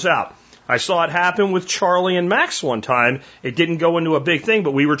it comes out. I saw it happen with Charlie and Max one time. It didn't go into a big thing,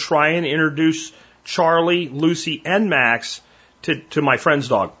 but we were trying to introduce Charlie, Lucy, and Max to my friend's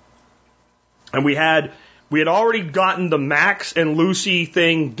dog. And we had already gotten the Max and Lucy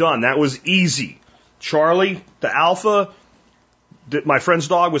thing done. That was easy. Charlie, the alpha, my friend's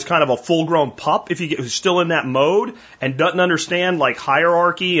dog was kind of a full-grown pup, who's still in that mode and doesn't understand like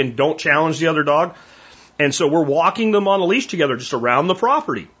hierarchy and don't challenge the other dog. And so we're walking them on a leash together just around the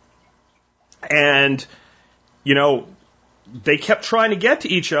property. And, they kept trying to get to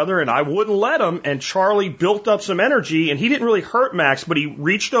each other, and I wouldn't let them, and Charlie built up some energy, and he didn't really hurt Max, but he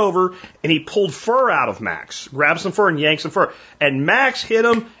reached over, and he pulled fur out of Max, grabbed some fur and yanked some fur, and Max hit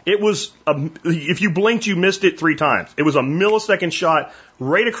him. It was, if you blinked, you missed it 3 times. It was a millisecond shot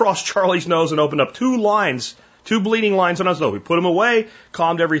right across Charlie's nose and opened up 2 lines 2 bleeding lines on his nose. We put him away,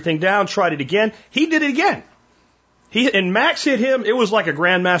 calmed everything down, tried it again. He did it again. And Max hit him. It was like a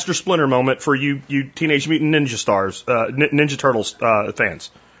Grandmaster Splinter moment for you Teenage Mutant Ninja Stars, Ninja Turtles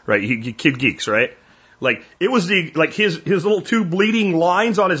fans, right? You kid geeks, right? Like, it was his little 2 bleeding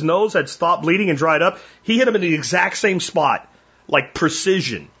lines on his nose had stopped bleeding and dried up. He hit him in the exact same spot, like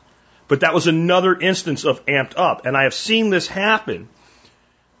precision. But that was another instance of amped up. And I have seen this happen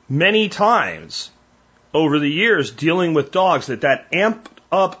many times over the years dealing with dogs, that amped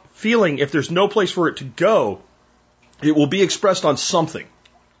up feeling, if there's no place for it to go, it will be expressed on something.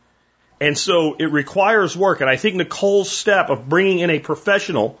 And so it requires work. And I think Nicole's step of bringing in a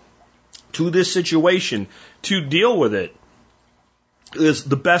professional to this situation to deal with it is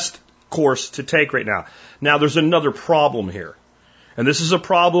the best course to take right now. Now, there's another problem here. And this is a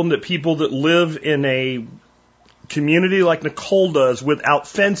problem that people that live in a community like Nicole does without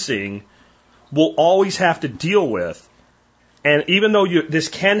fencing will always have to deal with. And even though this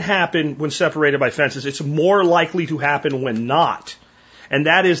can happen when separated by fences, it's more likely to happen when not. And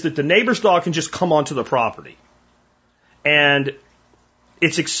that is that the neighbor's dog can just come onto the property. And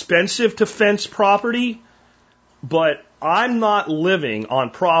it's expensive to fence property, but I'm not living on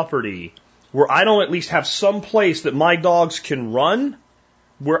property where I don't at least have some place that my dogs can run,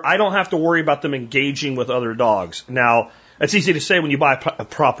 where I don't have to worry about them engaging with other dogs. Now, that's easy to say when you buy a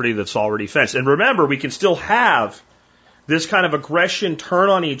property that's already fenced. And remember, we can still have this kind of aggression turn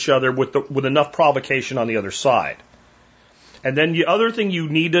on each other with enough provocation on the other side. And then the other thing you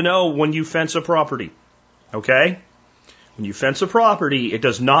need to know when you fence a property, okay? When you fence a property, it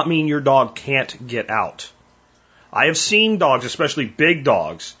does not mean your dog can't get out. I have seen dogs, especially big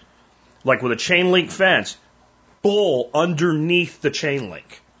dogs, like with a chain link fence, bull underneath the chain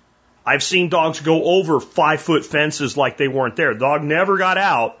link. I've seen dogs go over 5-foot fences like they weren't there. The dog never got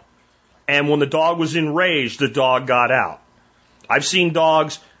out, and when the dog was enraged, the dog got out. I've seen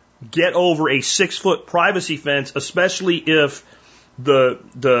dogs get over a 6-foot privacy fence, especially if the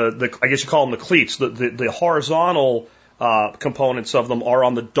I guess you call them the cleats, the horizontal components of them are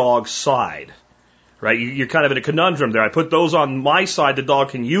on the dog's side. Right? You're kind of in a conundrum there. I put those on my side, the dog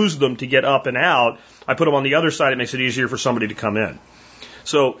can use them to get up and out. I put them on the other side, it makes it easier for somebody to come in.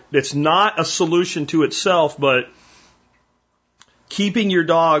 So it's not a solution to itself, but keeping your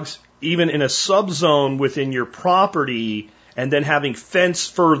dogs even in a subzone within your property and then having fence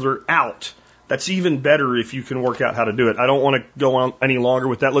further out, that's even better if you can work out how to do it. I don't want to go on any longer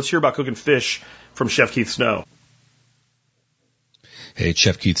with that. Let's hear about cooking fish from Chef Keith Snow. Hey,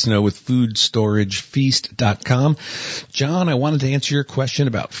 Chef Keith Snow with FoodStorageFeast.com. John, I wanted to answer your question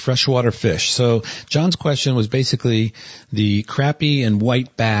about freshwater fish. So John's question was basically the crappie and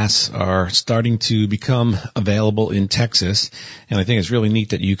white bass are starting to become available in Texas. And I think it's really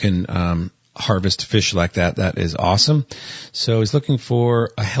neat that you can harvest fish like that. That is awesome. So he's looking for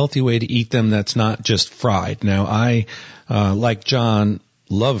a healthy way to eat them that's not just fried. Now, I, like John,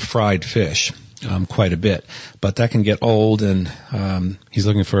 love fried fish. Quite a bit, but that can get old, and he's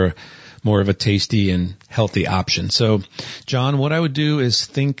looking for more of a tasty and healthy option. So, John, what I would do is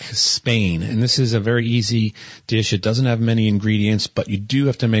think Spain, and this is a very easy dish. It doesn't have many ingredients, but you do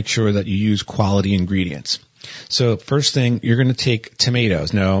have to make sure that you use quality ingredients. So, first thing, you're going to take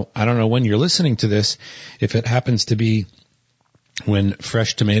tomatoes. Now, I don't know when you're listening to this, if it happens to be when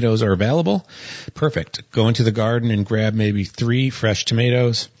fresh tomatoes are available, perfect. Go into the garden and grab maybe 3 fresh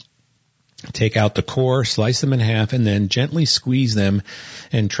tomatoes. Take out the core, slice them in half, and then gently squeeze them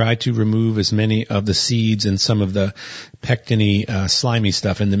and try to remove as many of the seeds and some of the pectiny, slimy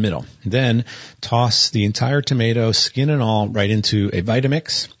stuff in the middle. Then toss the entire tomato, skin and all, right into a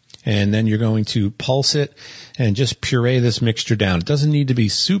Vitamix. And then you're going to pulse it and just puree this mixture down. It doesn't need to be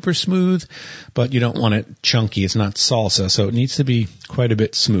super smooth, but you don't want it chunky. It's not salsa, so it needs to be quite a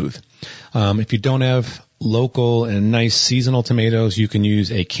bit smooth. If you don't have local and nice seasonal tomatoes, you can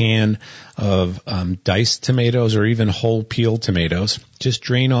use a can of diced tomatoes or even whole peeled tomatoes. Just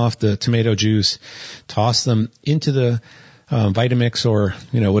drain off the tomato juice, toss them into the Vitamix or,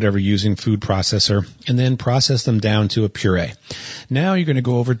 whatever using food processor, and then process them down to a puree. Now you're going to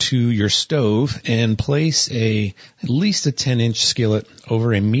go over to your stove and place at least a 10-inch skillet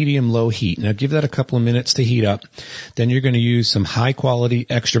over a medium-low heat. Now give that a couple of minutes to heat up. Then you're going to use some high-quality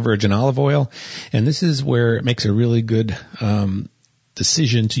extra virgin olive oil, and this is where it makes a really good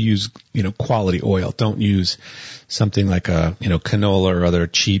decision to use, quality oil. Don't use something like canola or other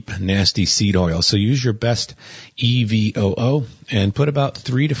cheap, nasty seed oil. So use your best EVOO and put about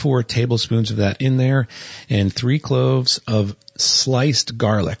 3 to 4 tablespoons of that in there and 3 cloves of sliced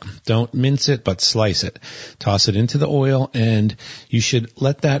garlic. Don't mince it, but slice it. Toss it into the oil, and you should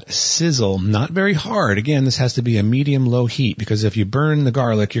let that sizzle, not very hard. Again, this has to be a medium-low heat, because if you burn the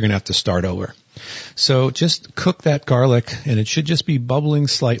garlic, you're going to have to start over. So just cook that garlic, and it should just be bubbling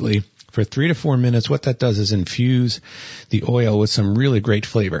slightly for 3 to 4 minutes. What that does is infuse the oil with some really great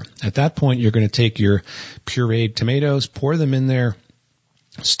flavor. At that point, you're going to take your pureed tomatoes, pour them in there,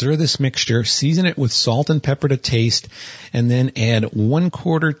 stir this mixture, season it with salt and pepper to taste, and then add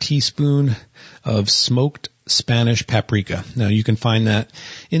 1/4 teaspoon of smoked Spanish paprika. Now, you can find that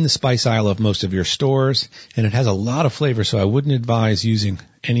in the spice aisle of most of your stores, and it has a lot of flavor, so I wouldn't advise using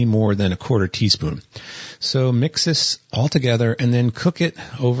any more than 1/4 teaspoon. So mix this all together and then cook it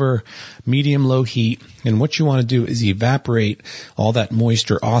over medium-low heat. And what you want to do is evaporate all that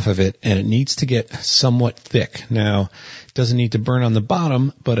moisture off of it, and it needs to get somewhat thick. Now, it doesn't need to burn on the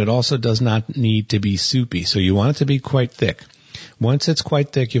bottom, but it also does not need to be soupy. So you want it to be quite thick. Once it's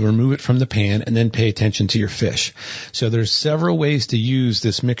quite thick, you remove it from the pan and then pay attention to your fish. So there's several ways to use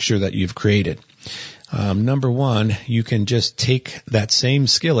this mixture that you've created. Number one, you can just take that same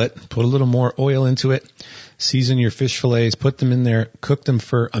skillet, put a little more oil into it, season your fish fillets, put them in there, cook them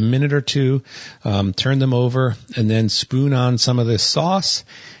for a minute or two, turn them over, and then spoon on some of this sauce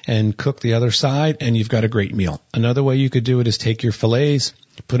and cook the other side, and you've got a great meal. Another way you could do it is take your fillets,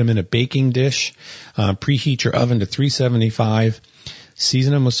 put them in a baking dish, preheat your oven to 375,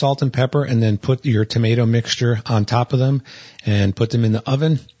 season them with salt and pepper, and then put your tomato mixture on top of them and put them in the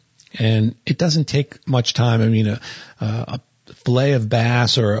oven. And it doesn't take much time. I mean, a fillet of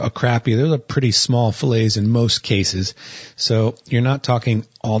bass or a crappie, those are pretty small fillets in most cases. So you're not talking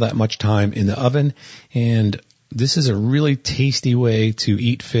all that much time in the oven. And this is a really tasty way to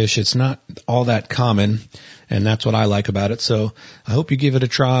eat fish. It's not all that common, and that's what I like about it. So I hope you give it a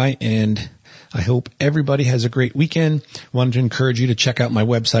try, and I hope everybody has a great weekend. Wanted to encourage you to check out my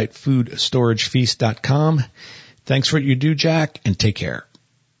website, foodstoragefeast.com. Thanks for what you do, Jack, and take care.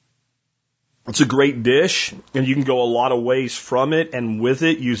 It's a great dish, and you can go a lot of ways from it and with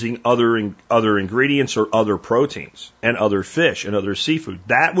it using other ingredients or other proteins and other fish and other seafood.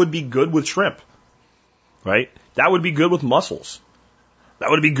 That would be good with shrimp, right? That would be good with mussels. That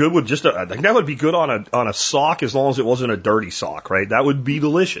would be good with I think that would be good on a sock, as long as it wasn't a dirty sock, right? That would be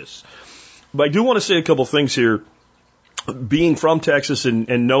delicious. But I do want to say a couple things here. Being from Texas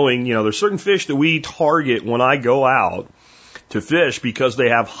and knowing, there's certain fish that we target when I go out to fish because they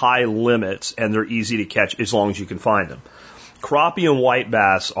have high limits and they're easy to catch as long as you can find them. Crappie and white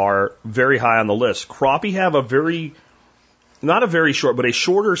bass are very high on the list. Crappie have not a very short, but a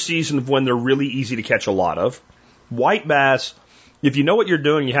shorter season of when they're really easy to catch a lot of. White bass, if you know what you're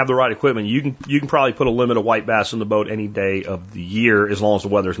doing, you have the right equipment, you can probably put a limit of white bass on the boat any day of the year, as long as the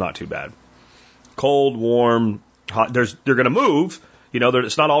weather's not too bad. Cold, warm, hot, they're going to move.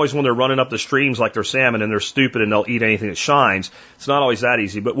 It's not always when they're running up the streams like they're salmon and they're stupid and they'll eat anything that shines. It's not always that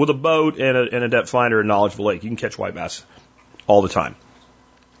easy. But with a boat and a depth finder and knowledge of the lake, you can catch white bass all the time.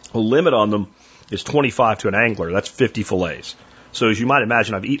 The limit on them is 25 to an angler. That's 50 fillets. So as you might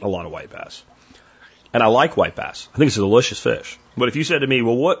imagine, I've eaten a lot of white bass. And I like white bass. I think it's a delicious fish. But if you said to me,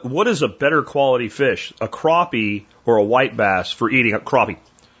 well, what is a better quality fish, a crappie or a white bass for eating? A crappie.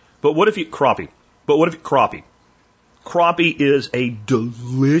 But what if crappie? Crappie is a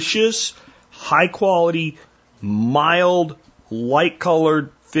delicious, high-quality, mild,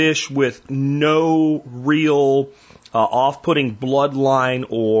 light-colored fish with no real off-putting bloodline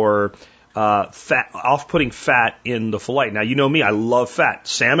or off-putting fat in the fillet. Now, you know me, I love fat.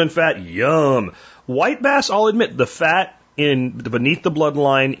 Salmon fat, yum. White bass, I'll admit, the fat beneath the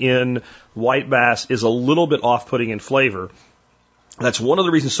bloodline in white bass is a little bit off-putting in flavor. That's one of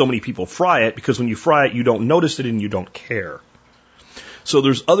the reasons so many people fry it, because when you fry it, you don't notice it and you don't care. So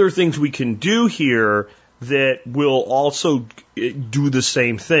there's other things we can do here that will also do the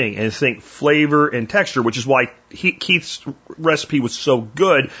same thing, and think flavor and texture, which is why Keith's recipe was so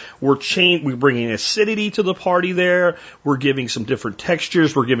good. We're bringing acidity to the party there. We're giving some different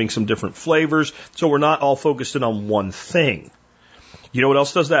textures. We're giving some different flavors. So we're not all focused in on one thing. You know what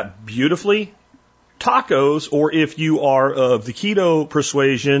else does that beautifully? Tacos, or if you are of the keto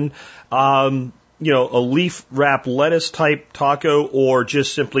persuasion, a leaf wrap lettuce type taco, or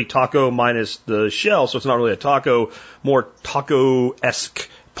just simply taco minus the shell. So it's not really a taco, more taco-esque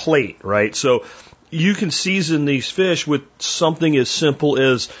plate, right? So you can season these fish with something as simple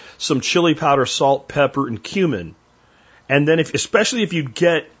as some chili powder, salt, pepper, and cumin. And then especially if you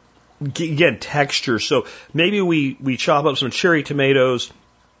get texture. So maybe we chop up some cherry tomatoes.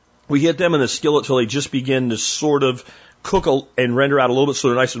 We get them in the skillet till they just begin to sort of cook and render out a little bit so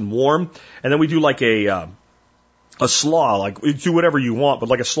they're nice and warm. And then we do like a slaw, like you do whatever you want, but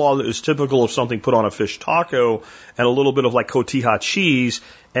like a slaw that is typical of something put on a fish taco and a little bit of like cotija cheese.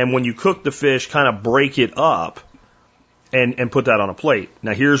 And when you cook the fish, kind of break it up and put that on a plate.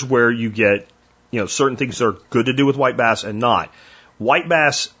 Now here's where you get, certain things that are good to do with white bass and not. White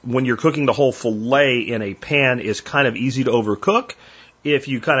bass, when you're cooking the whole fillet in a pan, is kind of easy to overcook. If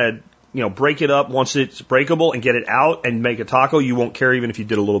you kind of, break it up once it's breakable and get it out and make a taco, you won't care even if you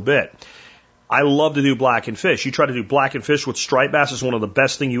did a little bit. I love to do blackened fish. You try to do blackened fish with striped bass, it's one of the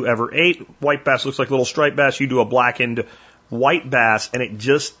best thing you ever ate. White bass looks like little striped bass. You do a blackened white bass and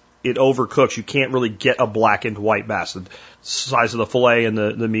it overcooks. You can't really get a blackened white bass. The size of the fillet and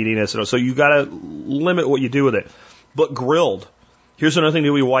the meatiness. So you got to limit what you do with it. But grilled. Here's another thing to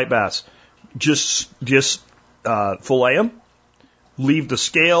do with white bass. Just fillet them. Leave the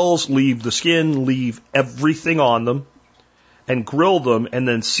scales, leave the skin, leave everything on them, and grill them, and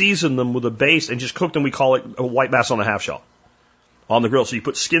then season them with a base and just cook them. We call it a white bass on a half shell on the grill. So you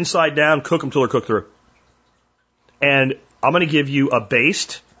put skin side down, cook them till they're cooked through. And I'm going to give you a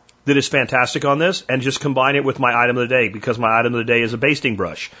baste that is fantastic on this, and just combine it with my item of the day, because my item of the day is a basting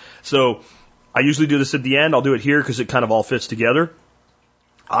brush. So I usually do this at the end. I'll do it here because it kind of all fits together.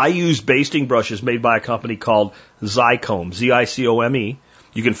 I use basting brushes made by a company called Zycome, Z-I-C-O-M-E.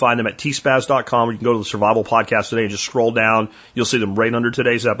 You can find them at tspaz.com, or you can go to the Survival Podcast today and just scroll down. You'll see them right under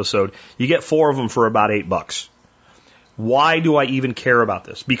today's episode. You get 4 of them for about $8. Why do I even care about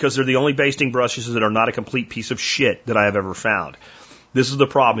this? Because they're the only basting brushes that are not a complete piece of shit that I have ever found. This is the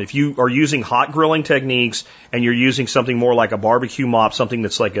problem. If you are using hot grilling techniques and you're using something more like a barbecue mop, something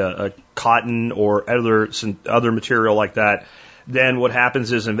that's like a cotton or other material like that, then what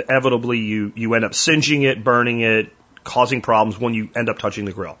happens is inevitably you end up singeing it, burning it, causing problems when you end up touching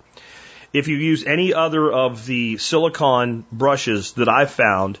the grill. If you use any other of the silicone brushes that I've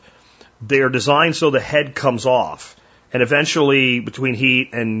found, they are designed so the head comes off. And eventually, between heat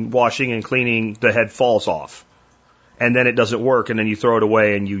and washing and cleaning, the head falls off. And then it doesn't work, and then you throw it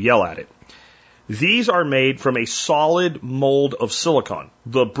away and you yell at it. These are made from a solid mold of silicone.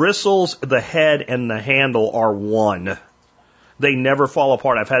 The bristles, the head, and the handle are one. They never fall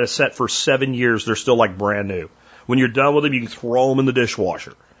apart. I've had a set for 7 years. They're still like brand new. When you're done with them, you can throw them in the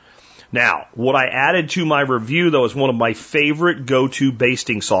dishwasher. Now, what I added to my review, though, is one of my favorite go-to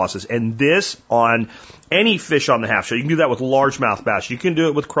basting sauces. And this on any fish on the half shell. You can do that with largemouth bass. You can do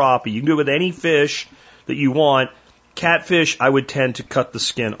it with crappie. You can do it with any fish that you want. Catfish, I would tend to cut the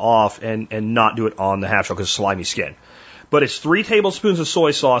skin off and not do it on the half shell because it's slimy skin. But it's 3 tablespoons of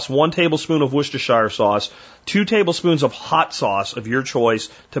soy sauce, 1 tablespoon of Worcestershire sauce, 2 tablespoons of hot sauce of your choice,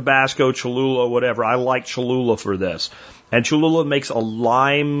 Tabasco, Cholula, whatever. I like Cholula for this. And Cholula makes a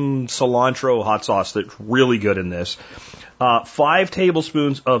lime cilantro hot sauce that's really good in this. 5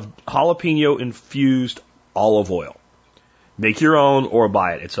 tablespoons of jalapeno infused olive oil. Make your own or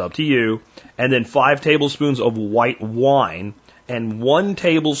buy it. It's up to you. And then 5 tablespoons of white wine. And 1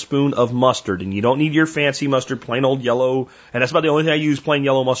 tablespoon of mustard. And you don't need your fancy mustard, plain old yellow. And that's about the only thing I use plain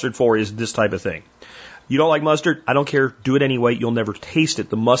yellow mustard for is this type of thing. You don't like mustard? I don't care. Do it anyway. You'll never taste it.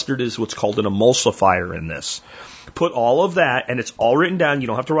 The mustard is what's called an emulsifier in this. Put all of that, and it's all written down. You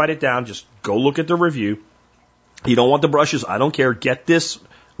don't have to write it down. Just go look at the review. You don't want the brushes? I don't care. Get this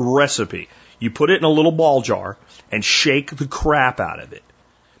recipe. You put it in a little ball jar and shake the crap out of it.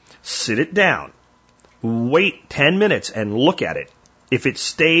 Sit it down. Wait 10 minutes and look at it. If it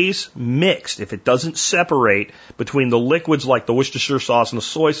stays mixed, if it doesn't separate between the liquids like the Worcestershire sauce and the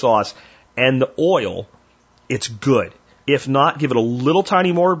soy sauce and the oil, it's good. If not, give it a little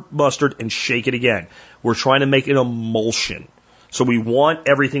tiny more mustard and shake it again. We're trying to make an emulsion. So we want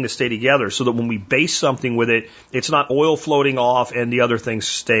everything to stay together so that when we base something with it, it's not oil floating off and the other things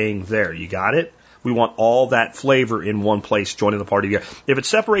staying there. You got it? We want all that flavor in one place joining the party together. If it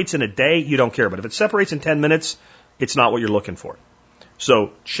separates in a day, you don't care. But if it separates in 10 minutes, it's not what you're looking for.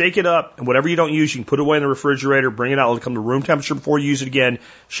 So shake it up, and whatever you don't use, you can put it away in the refrigerator, bring it out, let it come to room temperature before you use it again,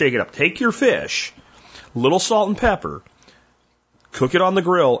 shake it up. Take your fish, little salt and pepper, cook it on the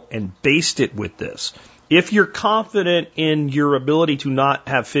grill, and baste it with this. If you're confident in your ability to not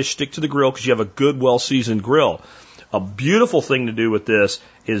have fish stick to the grill because you have a good, well-seasoned grill, a beautiful thing to do with this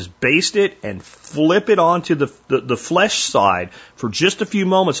is baste it and flip it onto the flesh side for just a few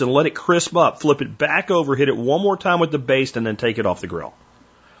moments and let it crisp up. Flip it back over, hit it one more time with the baste, and then take it off the grill.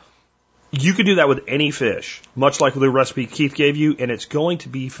 You can do that with any fish, much like the recipe Keith gave you, and it's going to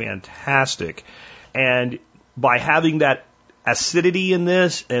be fantastic. And by having that acidity in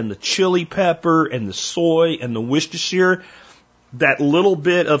this and the chili pepper and the soy and the Worcestershire, that little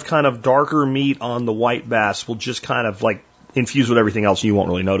bit of kind of darker meat on the white bass will just kind of like infuse with everything else and you won't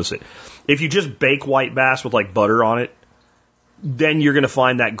really notice it. If you just bake white bass with like butter on it, then you're going to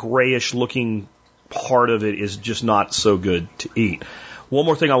find that grayish looking part of it is just not so good to eat. One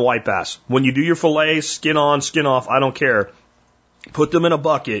more thing on white bass. When you do your fillets, skin on, skin off, I don't care. Put them in a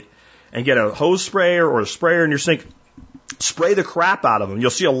bucket and get a hose sprayer or a sprayer in your sink. Spray the crap out of them. You'll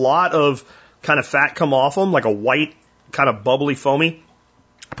see a lot of kind of fat come off them, like a white kind of bubbly foamy.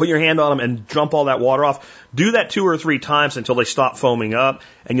 Put your hand on them and dump all that water off. Do that 2 or 3 times until they stop foaming up,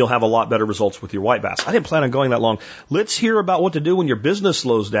 and you'll have a lot better results with your white bass. I didn't plan on going that long. Let's hear about what to do when your business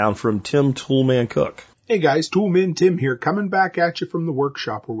slows down from Tim Toolman Cook. Hey guys, Toolman Tim here, coming back at you from the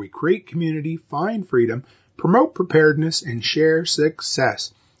workshop where we create community, find freedom, promote preparedness, and share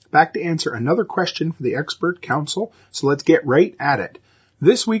success. Back to answer another question for the expert council, so let's get right at it.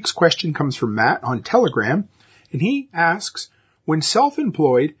 This week's question comes from Matt on Telegram, and he asks, when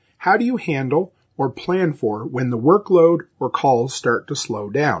self-employed, how do you handle or plan for when the workload or calls start to slow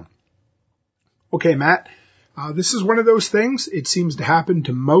down? Okay, Matt, this is one of those things. It seems to happen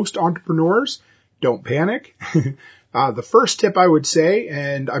to most entrepreneurs. Don't panic. The first tip I would say,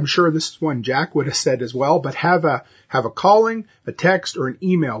 and I'm sure this is one Jack would have said as well, but have a calling, a text, or an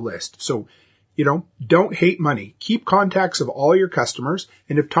email list. So, don't hate money. Keep contacts of all your customers,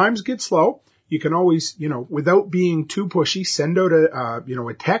 and if times get slow, you can always, without being too pushy, send out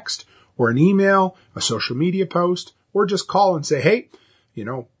a text or an email, a social media post, or just call and say, hey,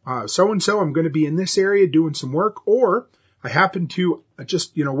 so-and-so, I'm going to be in this area doing some work, or I happen to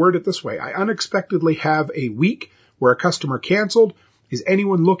just, word it this way. I unexpectedly have a week where a customer canceled. Is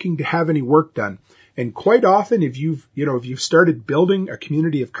anyone looking to have any work done? And quite often, if you've started building a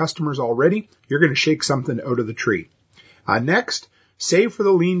community of customers already, you're going to shake something out of the tree. Next, save for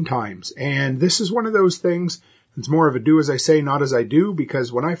the lean times. And this is one of those things, it's more of a do as I say, not as I do,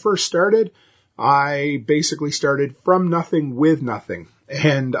 because when I first started, I basically started from nothing with nothing.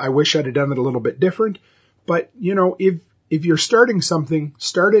 And I wish I'd have done it a little bit different. But, if you're starting something,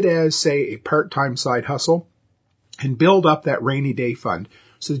 start it as, say, a part-time side hustle and build up that rainy day fund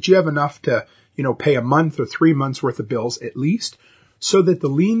so that you have enough to, pay a month or 3 months worth of bills at least, so that the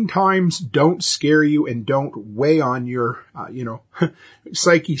lean times don't scare you and don't weigh on your,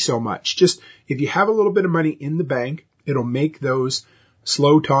 psyche so much. Just if you have a little bit of money in the bank, it'll make those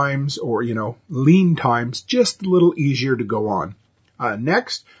slow times or, lean times just a little easier to go on.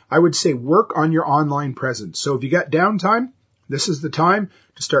 Next, I would say work on your online presence. So if you got downtime, this is the time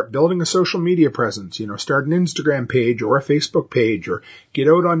to start building a social media presence. Start an Instagram page or a Facebook page or get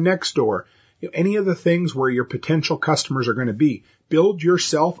out on Nextdoor. Any of the things where your potential customers are going to be. Build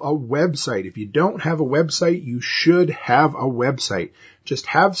yourself a website. If you don't have a website, you should have a website. Just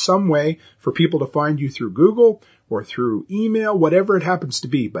have some way for people to find you through Google or through email, whatever it happens to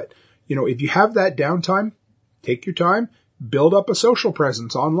be. But, if you have that downtime, take your time, build up a social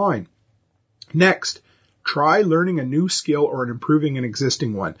presence online. Next, try learning a new skill or improving an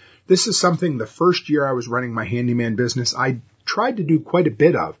existing one. This is something the first year I was running my handyman business, I tried to do quite a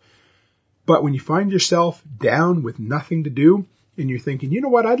bit of. But when you find yourself down with nothing to do and you're thinking,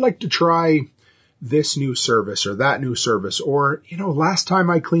 I'd like to try this new service or that new service, or, last time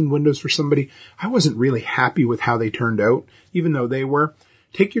I cleaned windows for somebody, I wasn't really happy with how they turned out, even though they were.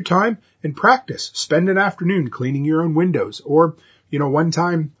 Take your time and practice. Spend an afternoon cleaning your own windows. Or, one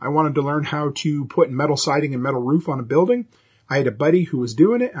time I wanted to learn how to put metal siding and metal roof on a building. I had a buddy who was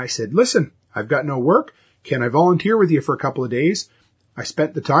doing it. I said, listen, I've got no work. Can I volunteer with you for a couple of days? I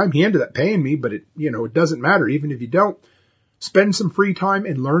spent the time. He ended up paying me, but it doesn't matter. Even if you don't, spend some free time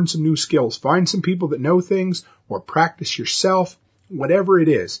and learn some new skills. Find some people that know things or practice yourself, whatever it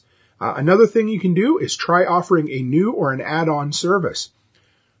is. Another thing you can do is try offering a new or an add-on service.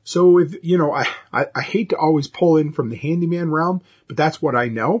 So if, I hate to always pull in from the handyman realm, but that's what I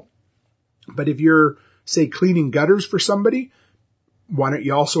know. But if you're, say, cleaning gutters for somebody, why don't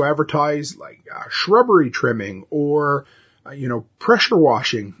you also advertise like shrubbery trimming or pressure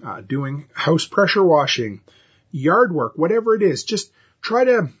washing, doing house pressure washing, yard work, whatever it is. Just try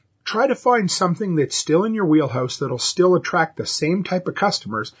to find something that's still in your wheelhouse that'll still attract the same type of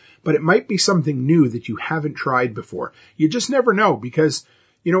customers, but it might be something new that you haven't tried before. You just never know, because,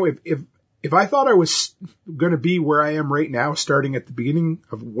 if I thought I was going to be where I am right now, starting at the beginning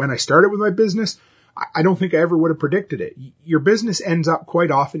of when I started with my business, I don't think I ever would have predicted it. Your business ends up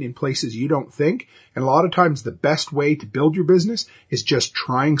quite often in places you don't think. And a lot of times the best way to build your business is just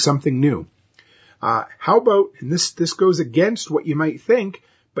trying something new. How about, and this goes against what you might think,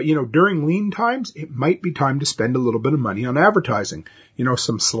 But, during lean times, it might be time to spend a little bit of money on advertising.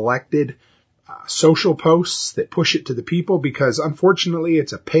 Some selected social posts that push it to the people, because unfortunately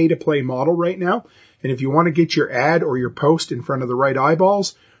it's a pay-to-play model right now. And if you want to get your ad or your post in front of the right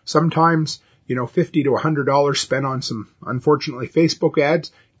eyeballs, sometimes, $50 to $100 spent on some, unfortunately, Facebook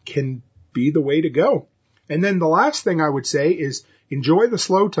ads can be the way to go. And then the last thing I would say is enjoy the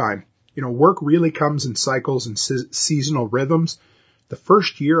slow time. Work really comes in cycles and seasonal rhythms. The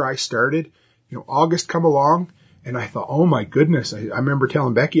first year I started, August come along, and I thought, oh my goodness, I remember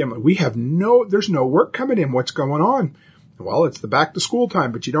telling Becky, I'm like, there's no work coming in. What's going on? Well, it's the back to school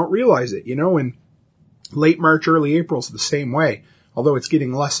time, but you don't realize it, and late March, early April's the same way, although it's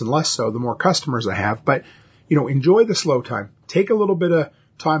getting less and less so the more customers I have. But, enjoy the slow time. Take a little bit of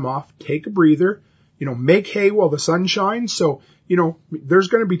time off, take a breather, make hay while the sun shines. So, there's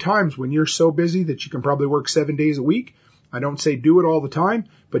going to be times when you're so busy that you can probably work 7 days a week. I don't say do it all the time,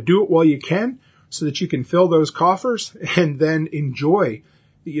 but do it while you can so that you can fill those coffers and then enjoy,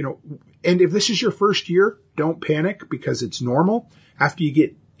 and if this is your first year, don't panic, because it's normal. After you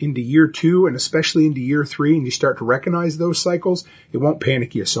get into year 2 and especially into year 3 and you start to recognize those cycles, it won't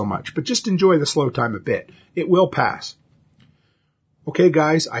panic you so much, but just enjoy the slow time a bit. It will pass. Okay,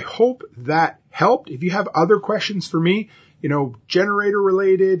 guys, I hope that helped. If you have other questions for me, generator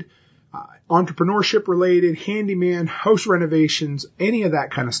related, entrepreneurship related, handyman, house renovations, any of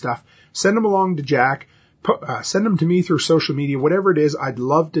that kind of stuff, send them along to Jack. Send them to me through social media, whatever it is. I'd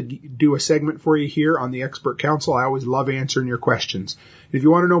love to do a segment for you here on the Expert Council. I always love answering your questions. If you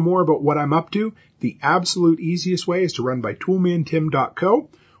want to know more about what I'm up to, the absolute easiest way is to run by toolmantim.co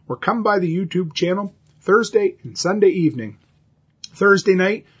or come by the YouTube channel Thursday and Sunday evening. Thursday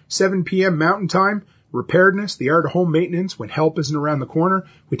night, 7 p.m. Mountain Time, Preparedness, the art of home maintenance when help isn't around the corner.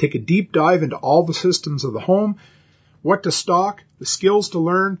 We take a deep dive into all the systems of the home, what to stock, the skills to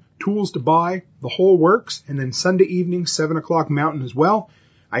learn, tools to buy, the whole works. And then Sunday evening, 7 o'clock Mountain as well,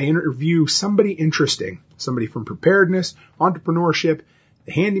 I interview somebody interesting, somebody from preparedness, entrepreneurship,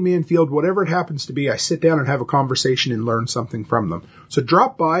 the handyman field, whatever it happens to be. I sit down and have a conversation and learn something from them. So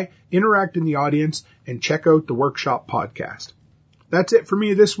drop by, interact in the audience, and check out the Workshop podcast. That's it for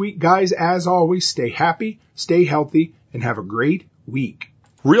me this week, guys. As always, stay happy, stay healthy, and have a great week.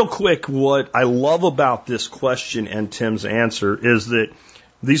 Real quick, what I love about this question and Tim's answer is that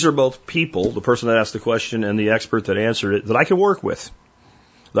these are both people, the person that asked the question and the expert that answered it, that I could work with.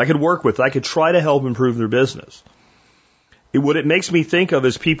 I could try to help improve their business. What it makes me think of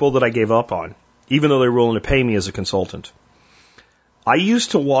is people that I gave up on, even though they were willing to pay me as a consultant. I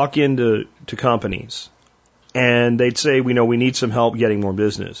used to walk into companies and they'd say, we need some help getting more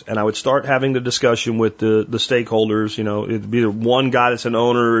business. And I would start having the discussion with the stakeholders. It'd be one guy that's an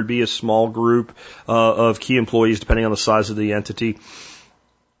owner, or it'd be a small group of key employees, depending on the size of the entity.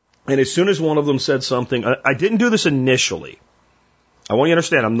 And as soon as one of them said something, I didn't do this initially. I want you to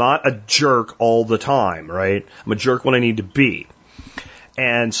understand, I'm not a jerk all the time, right? I'm a jerk when I need to be.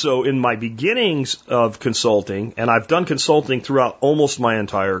 And so in my beginnings of consulting, and I've done consulting throughout almost my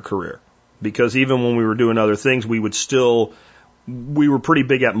entire career, because even when we were doing other things, we were pretty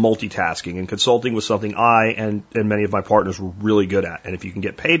big at multitasking, and consulting was something I and many of my partners were really good at. And if you can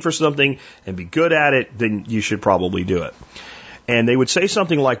get paid for something and be good at it, then you should probably do it. And they would say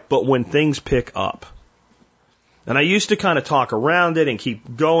something like, but when things pick up. And I used to kind of talk around it and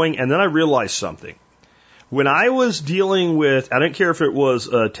keep going, and then I realized something. When I was dealing with, I don't care if it was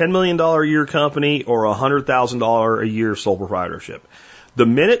a $10 million a year company or a $100,000 a year sole proprietorship, the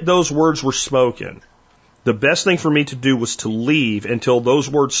minute those words were spoken, the best thing for me to do was to leave until those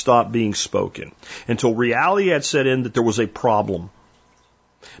words stopped being spoken, until reality had set in that there was a problem.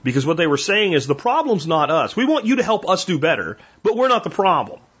 Because what they were saying is, the problem's not us. We want you to help us do better, but we're not the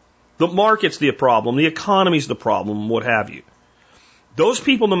problem. The market's the problem, the economy's the problem, what have you. Those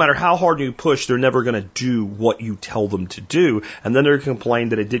people, no matter how hard you push, they're never going to do what you tell them to do, and then they're going to complain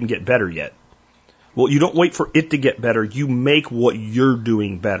that it didn't get better yet. Well, you don't wait for it to get better. You make what you're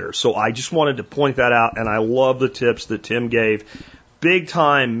doing better. So I just wanted to point that out, and I love the tips that Tim gave. Big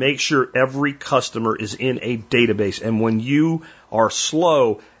time, make sure every customer is in a database. And when you are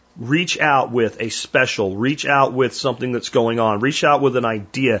slow, reach out with a special. Reach out with something that's going on. Reach out with an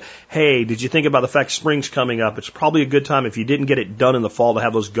idea. Hey, did you think about the fact spring's coming up? It's probably a good time, if you didn't get it done in the fall, to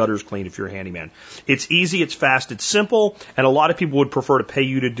have those gutters cleaned if you're a handyman. It's easy, it's fast, it's simple, and a lot of people would prefer to pay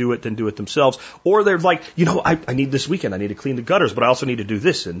you to do it than do it themselves. Or they're like, I need this weekend, I need to clean the gutters, but I also need to do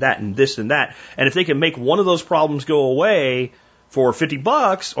this and that and this and that. And if they can make one of those problems go away for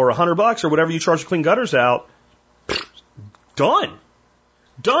 $50 or $100 or whatever you charge to clean gutters out,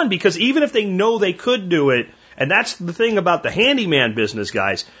 done, because even if they know they could do it And that's the thing about the handyman business,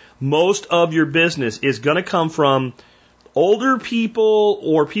 guys. Most of your business is going to come from older people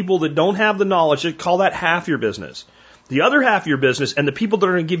or people that don't have the knowledge. Call that half your business. The other half of your business and the people that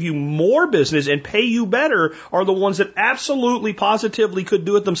are going to give you more business and pay you better are the ones that absolutely, positively could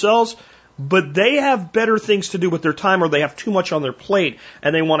do it themselves, but they have better things to do with their time or they have too much on their plate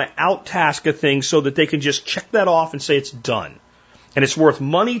and they want to out-task a thing so that they can just check that off and say it's done. And it's worth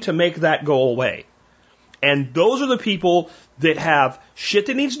money to make that go away. And those are the people that have shit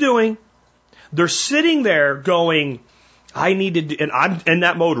that needs doing. They're sitting there going, I need to do, and I'm in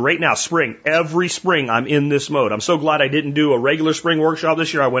that mode right now, spring. Every spring I'm in this mode. I'm so glad I didn't do a regular spring workshop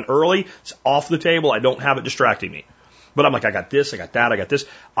this year. I went early. It's off the table. I don't have it distracting me. But I'm like, I got this, I got that, I got this.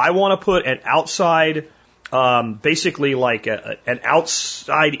 I want to put an outside, basically like an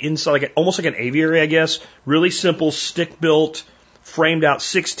outside, inside, like almost like an aviary, I guess. Really simple, stick-built, framed out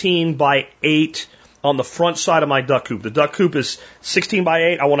 16 by 8 on the front side of my duck coop. The duck coop is 16 by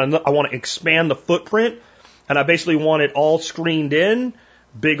 8. I want to expand the footprint. And I basically want it all screened in,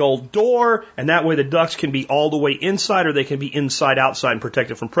 big old door, and that way the ducks can be all the way inside or they can be inside, outside and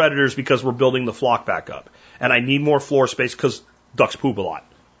protected from predators because we're building the flock back up. And I need more floor space because ducks poop a lot.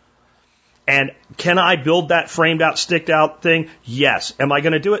 And can I build that framed out, sticked out thing? Yes. Am I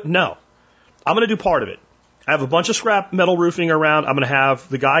going to do it? No. I'm going to do part of it. I have a bunch of scrap metal roofing around. I'm going to have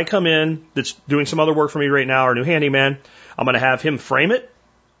the guy come in that's doing some other work for me right now, our new handyman. I'm going to have him frame it,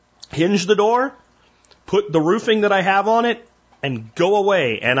 hinge the door, put the roofing that I have on it, and go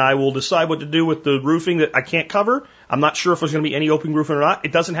away. And I will decide what to do with the roofing that I can't cover. I'm not sure if there's going to be any open roofing or not.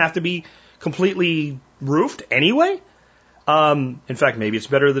 It doesn't have to be completely roofed anyway. In fact, maybe it's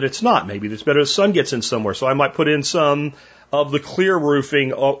better that it's not. Maybe it's better the sun gets in somewhere. So I might put in some of the clear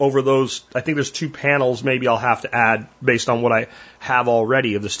roofing over those. I think there's 2 panels maybe I'll have to add based on what I have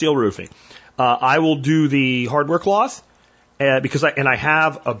already of the steel roofing. I will do the hardware cloth. Because I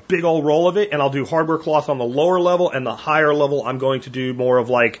have a big old roll of it, and I'll do hardware cloth on the lower level, and the higher level I'm going to do more of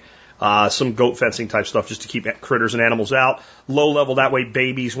like some goat fencing type stuff just to keep critters and animals out. Low level, that way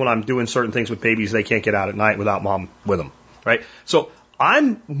babies, when I'm doing certain things with babies, they can't get out at night without mom with them, right? So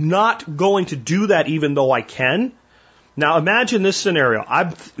I'm not going to do that even though I can. Now imagine this scenario.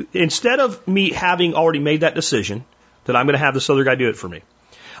 Instead of me having already made that decision that I'm going to have this other guy do it for me,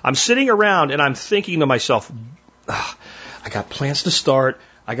 I'm sitting around and I'm thinking to myself, I got plants to start.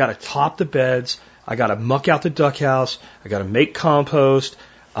 I got to top the beds. I got to muck out the duck house. I got to make compost.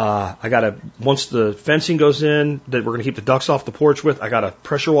 I got to, once the fencing goes in that we're going to keep the ducks off the porch with, I got to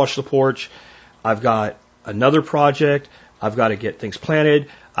pressure wash the porch. I've got another project. I've got to get things planted.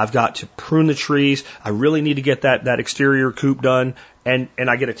 I've got to prune the trees. I really need to get that exterior coop done. And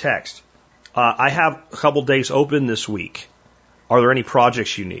I get a text. I have a couple days open this week. Are there any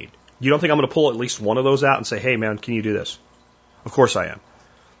projects you need? You don't think I'm going to pull at least one of those out and say, hey man, can you do this? Of course I am.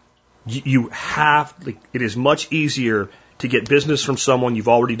 You have, it is much easier to get business from someone you've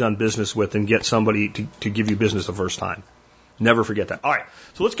already done business with than get somebody to give you business the first time. Never forget that. All right,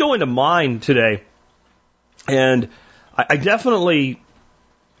 so let's go into mine today. And I definitely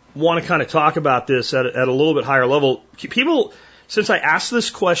want to kind of talk about this at a little bit higher level. People, since I asked this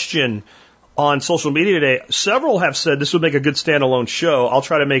question on social media today, several have said this would make a good standalone show. I'll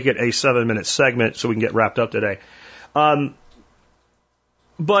try to make it a 7-minute segment so we can get wrapped up today.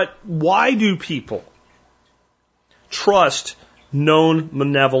 But why do people trust known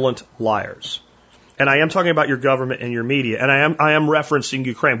malevolent liars? And I am talking about your government and your media, and I am referencing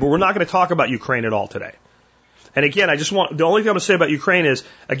Ukraine, but we're not going to talk about Ukraine at all today. And again, the only thing I'm going to say about Ukraine is,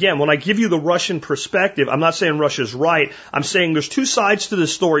 again, when I give you the Russian perspective, I'm not saying Russia's right. I'm saying there's 2 sides to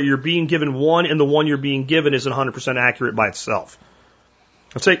this story. You're being given one, and the one you're being given isn't 100% accurate by itself.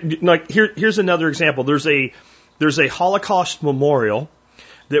 I'll say, like, here's another example. There's a Holocaust memorial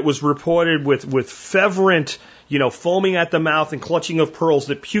that was reported with fervent, foaming at the mouth and clutching of pearls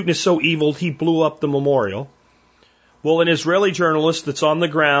that Putin is so evil he blew up the memorial. Well, an Israeli journalist that's on the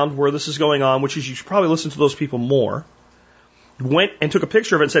ground where this is going on, which is, you should probably listen to those people more, went and took a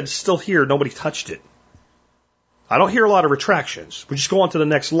picture of it and said, it's still here, nobody touched it. I don't hear a lot of retractions. We just go on to the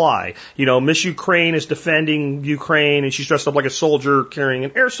next lie. Miss Ukraine is defending Ukraine and she's dressed up like a soldier carrying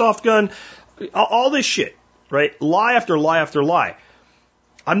an airsoft gun. All this shit, right? Lie after lie after lie.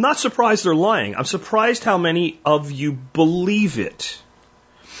 I'm not surprised they're lying. I'm surprised how many of you believe it.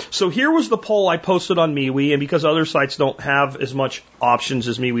 So here was the poll I posted on MeWe, and because other sites don't have as much options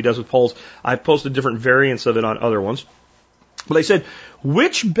as MeWe does with polls, I've posted different variants of it on other ones. But I said,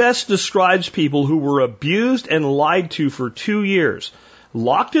 which best describes people who were abused and lied to for 2 years?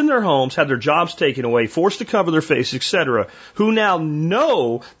 locked in their homes, had their jobs taken away, forced to cover their face, etc., who now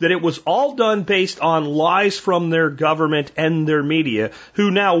know that it was all done based on lies from their government and their media,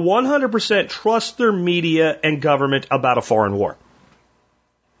 who now 100% trust their media and government about a foreign war?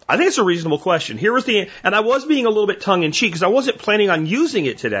 I think it's a reasonable question. Here was and I was being a little bit tongue-in-cheek because I wasn't planning on using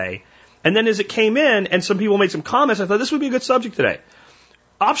it today. And then as it came in and some people made some comments, I thought this would be a good subject today.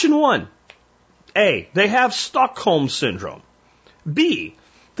 Option 1, A, they have Stockholm Syndrome. B,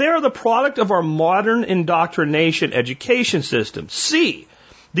 they are the product of our modern indoctrination education system. C,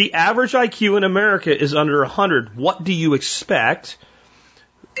 the average IQ in America is under 100. What do you expect?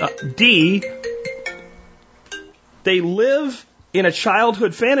 D, they live in a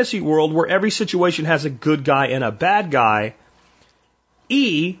childhood fantasy world where every situation has a good guy and a bad guy.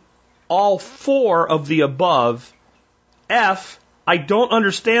 E, all 4 of the above. F, I don't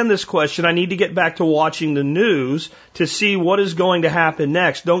understand this question. I need to get back to watching the news to see what is going to happen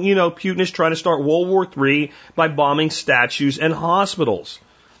next. Don't you know Putin is trying to start World War III by bombing statues and hospitals?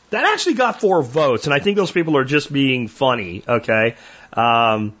 That actually got 4 votes, and I think those people are just being funny, okay?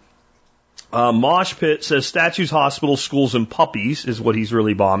 Mosh Pit says statues, hospitals, schools, and puppies is what he's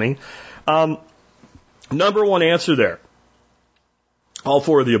really bombing. Number 1 answer there. All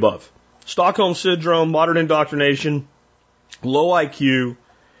 4 of the above. Stockholm Syndrome, modern indoctrination, low IQ,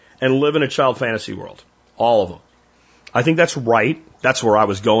 and live in a child fantasy world. All of them. I think that's right. That's where I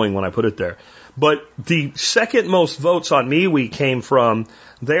was going when I put it there. But the second most votes on MeWe came from,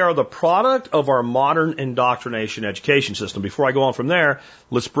 they are the product of our modern indoctrination education system. Before I go on from there,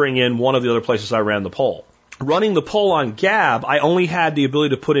 let's bring in one of the other places I ran the poll. Running the poll on Gab, I only had the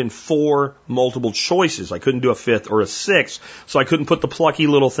ability to put in 4 multiple choices. I couldn't do a 5th or a 6th, so I couldn't put the plucky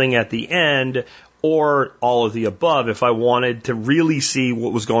little thing at the end or all of the above if I wanted to really see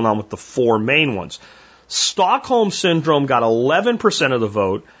what was going on with the 4 main ones. Stockholm Syndrome got 11% of the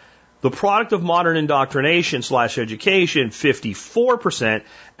vote. The product of modern indoctrination / education, 54%.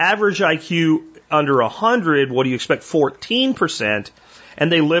 Average IQ under 100, what do you expect? 14%.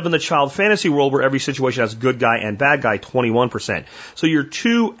 And they live in the child fantasy world where every situation has good guy and bad guy, 21%. So your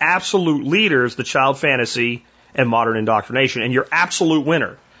 2 absolute leaders, the child fantasy and modern indoctrination, and your absolute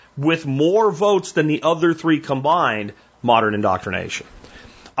winner, with more votes than the other 3 combined, modern indoctrination.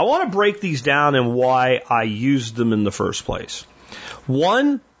 I want to break these down and why I used them in the first place.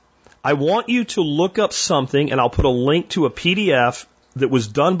 1, I want you to look up something, and I'll put a link to a PDF that was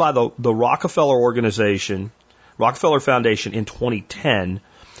done by the Rockefeller Foundation in 2010,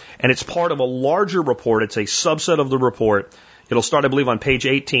 and it's part of a larger report. It's a subset of the report. It'll start, I believe, on page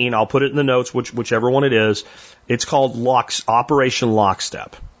 18. I'll put it in the notes, whichever one it is. It's called Operation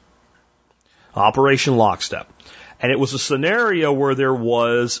Lockstep. Operation Lockstep. And it was a scenario where there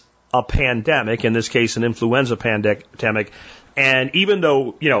was a pandemic, in this case an influenza pandemic, and even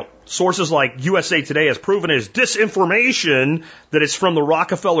though, sources like USA Today has proven it is disinformation, that it's from the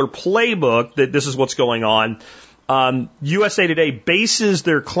Rockefeller playbook, that this is what's going on, USA Today bases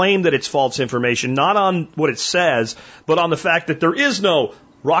their claim that it's false information not on what it says, but on the fact that there is no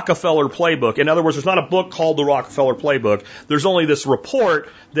Rockefeller playbook. In other words, there's not a book called the Rockefeller playbook. There's only this report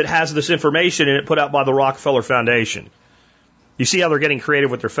that has this information in it put out by the Rockefeller Foundation. You see how they're getting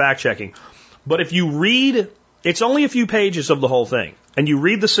creative with their fact checking. But if you read, it's only a few pages of the whole thing, and you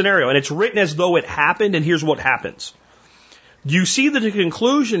read the scenario, and it's written as though it happened, and here's what happens. You see that the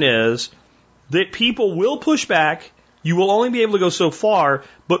conclusion is that people will push back. You will only be able to go so far,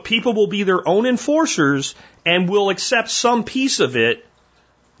 but people will be their own enforcers and will accept some piece of it,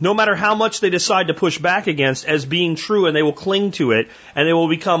 no matter how much they decide to push back against, as being true, and they will cling to it, and they will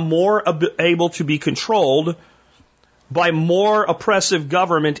become more able to be controlled by more oppressive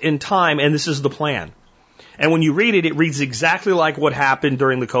government in time, and this is the plan. And when you read it, it reads exactly like what happened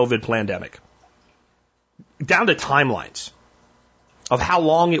during the COVID pandemic, down to timelines of how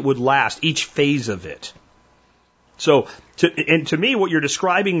long it would last, each phase of it. So, to me, what you're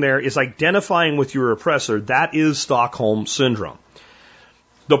describing there is identifying with your oppressor. That is Stockholm Syndrome.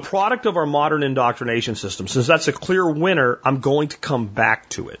 The product of our modern indoctrination system, since that's a clear winner, I'm going to come back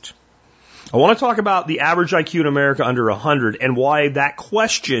to it. I want to talk about the average IQ in America under 100 and why that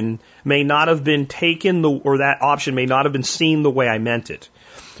question may not have been taken, or that option may not have been seen the way I meant it.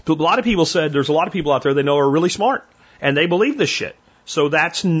 But a lot of people said there's a lot of people out there they know are really smart, and they believe this shit. So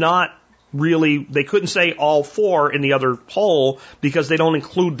that's not really, they couldn't say all 4 in the other poll because they don't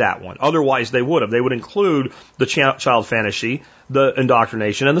include that one. Otherwise they would have. They would include the child fantasy, the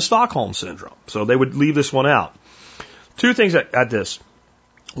indoctrination, and the Stockholm Syndrome. So they would leave this one out. 2 things at this.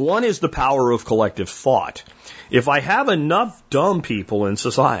 One is the power of collective thought. If I have enough dumb people in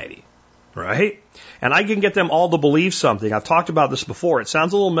society, right? And I can get them all to believe something. I've talked about this before. It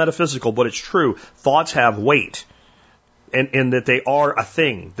sounds a little metaphysical, but it's true. Thoughts have weight, and that they are a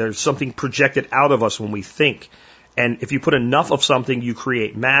thing. There's something projected out of us when we think. And if you put enough of something, you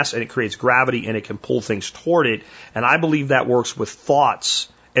create mass, and it creates gravity, and it can pull things toward it. And I believe that works with thoughts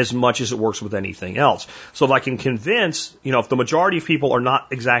as much as it works with anything else. So if I can convince, if the majority of people are not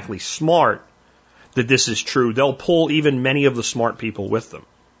exactly smart, that this is true, they'll pull even many of the smart people with them.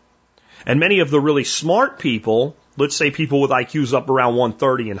 And many of the really smart people, let's say people with IQs up around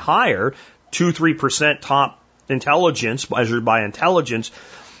 130 and higher, 2-3% top intelligence, measured by intelligence,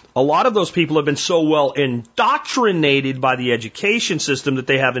 a lot of those people have been so well indoctrinated by the education system that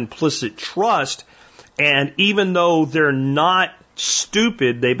they have implicit trust, and even though they're not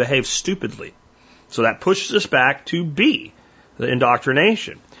stupid, they behave stupidly. So that pushes us back to B, the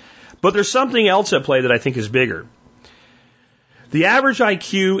indoctrination. But there's something else at play that I think is bigger. The average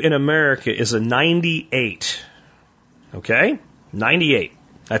IQ in America is a 98. Okay? 98.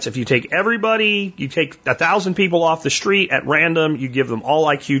 That's if you take everybody, you take 1,000 people off the street at random, you give them all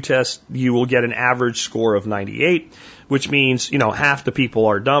IQ tests, you will get an average score of 98, which means, half the people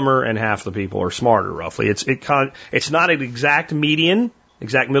are dumber and half the people are smarter, roughly. It's not an exact median,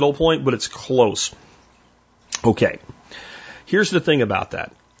 exact middle point, but it's close. Okay. Here's the thing about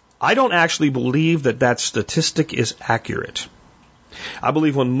that. I don't actually believe that statistic is accurate. I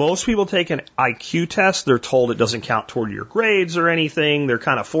believe when most people take an IQ test, they're told it doesn't count toward your grades or anything. They're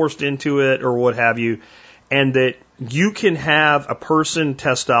kind of forced into it or what have you. And that you can have a person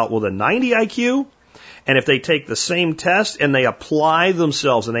test out with a 90 IQ, and if they take the same test and they apply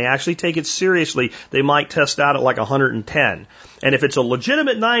themselves and they actually take it seriously, they might test out at like 110. And if it's a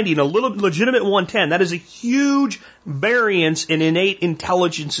legitimate 90 and a legitimate 110, that is a huge variance in innate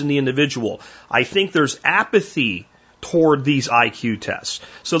intelligence in the individual. I think there's apathy toward these IQ tests.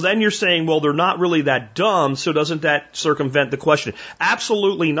 So then you're saying, well, they're not really that dumb, so doesn't that circumvent the question?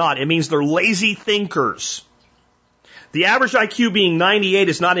 Absolutely not. It means they're lazy thinkers. The average IQ being 98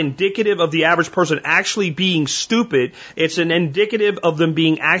 is not indicative of the average person actually being stupid. It's an indicative of them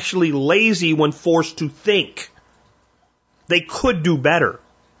being actually lazy when forced to think. They could do better.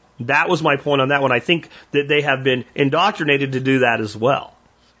 That was my point on that one. I think that they have been indoctrinated to do that as well.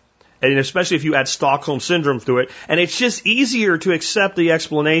 And especially if you add Stockholm Syndrome to it. And it's just easier to accept the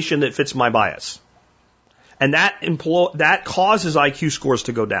explanation that fits my bias. And that causes IQ scores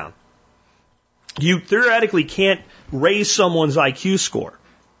to go down. You theoretically can't raise someone's IQ score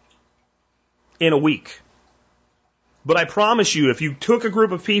in a week. But I promise you, if you took a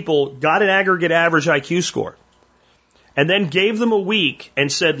group of people, got an aggregate average IQ score, and then gave them a week and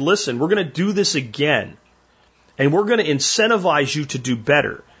said, listen, we're going to do this again, and we're going to incentivize you to do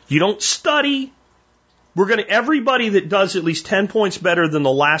better. You don't study. Everybody that does at least 10 points better than the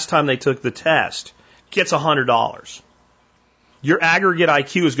last time they took the test gets $100. Your aggregate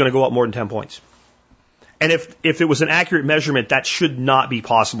IQ is going to go up more than 10 points. And if it was an accurate measurement, that should not be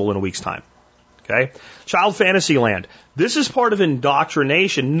possible in a week's time. Okay? Child Fantasyland. This is part of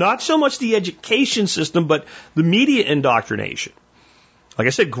indoctrination, not so much the education system, but the media indoctrination. Like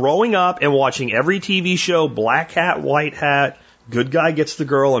I said, growing up and watching every TV show, black hat, white hat, good guy gets the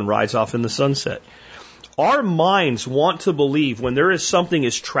girl and rides off in the sunset. Our minds want to believe when there is something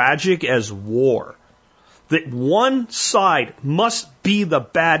as tragic as war, that one side must be the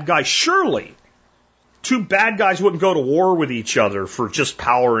bad guy. Surely, two bad guys wouldn't go to war with each other for just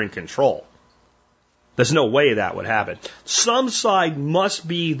power and control. There's no way that would happen. Some side must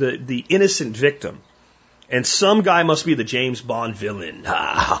be the innocent victim, and some guy must be the James Bond villain.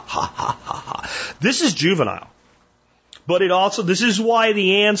 This is juvenile. But this is why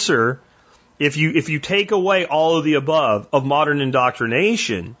the answer, if you take away all of the above of modern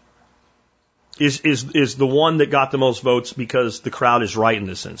indoctrination, is the one that got the most votes because the crowd is right in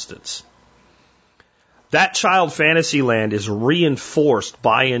this instance. That Child Fantasyland is reinforced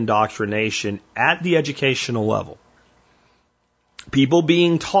by indoctrination at the educational level. People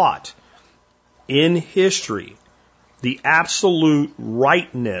being taught in history the absolute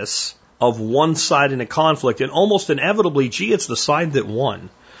rightness of one side in a conflict, and almost inevitably, it's the side that won.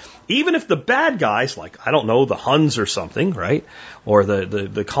 Even if the bad guys, like, I don't know, the Huns or something, right? Or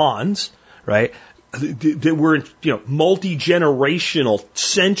the Khans, right? That were, multi-generational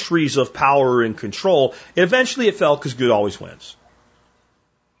centuries of power and control. Eventually it fell because good always wins.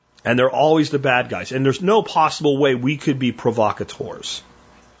 And they're always the bad guys. And there's no possible way we could be provocateurs.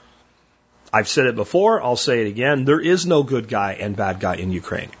 I've said it before, I'll say it again. There is no good guy and bad guy in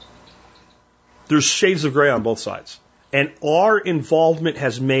Ukraine. There's shades of gray on both sides. And our involvement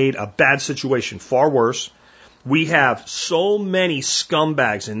has made a bad situation far worse. We have so many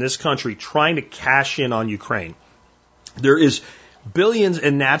scumbags in this country trying to cash in on Ukraine. There is billions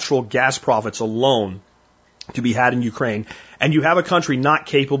in natural gas profits alone to be had in Ukraine, and you have a country not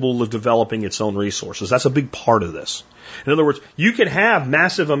capable of developing its own resources. That's a big part of this. In other words, you can have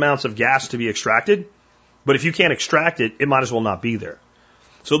massive amounts of gas to be extracted, but if you can't extract it, it might as well not be there.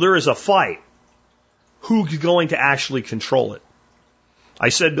 So there is a fight. Who's going to actually control it? I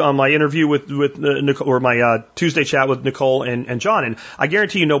said on my interview with Nicole, or my Tuesday chat with Nicole and John, and I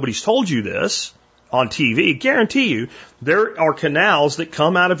guarantee you nobody's told you this on TV, guarantee you, there are canals that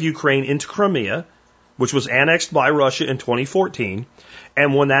come out of Ukraine into Crimea, which was annexed by Russia in 2014.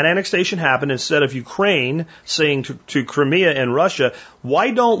 And when that annexation happened, instead of Ukraine saying to Crimea and Russia,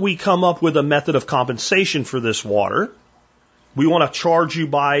 why don't we come up with a method of compensation for this water? We want to charge you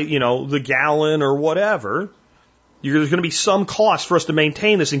by, the gallon or whatever. There's going to be some cost for us to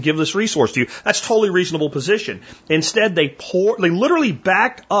maintain this and give this resource to you. That's a totally reasonable position. Instead, they literally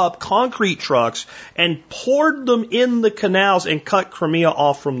backed up concrete trucks and poured them in the canals and cut Crimea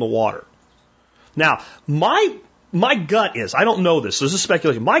off from the water. Now, my gut is, I don't know this is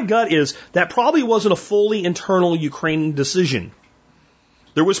speculation, my gut is that probably wasn't a fully internal Ukrainian decision.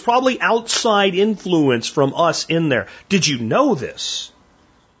 There was probably outside influence from us in there. Did you know this?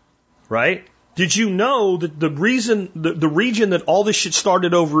 Right? Did you know that the region that all this shit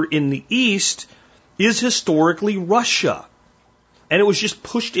started over in the east is historically Russia? And it was just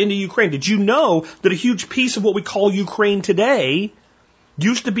pushed into Ukraine. Did you know that a huge piece of what we call Ukraine today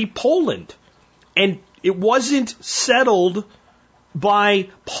used to be Poland? And it wasn't settled by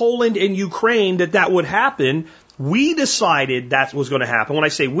Poland and Ukraine that would happen. We decided that was going to happen. When I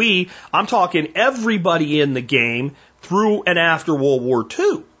say we, I'm talking everybody in the game through and after World War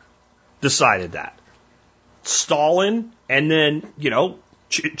II decided that. Stalin and then,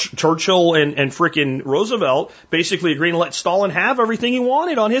 Churchill and frickin' Roosevelt basically agreed to let Stalin have everything he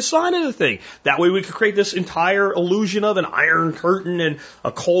wanted on his side of the thing. That way we could create this entire illusion of an Iron Curtain and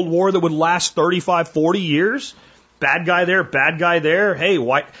a Cold War that would last 35, 40 years. Bad guy there. Hey,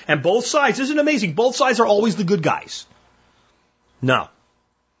 why? And both sides, isn't it amazing? Both sides are always the good guys. No.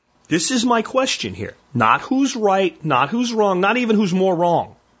 This is my question here. Not who's right, not who's wrong, not even who's more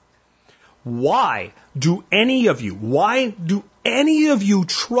wrong. Why do any of you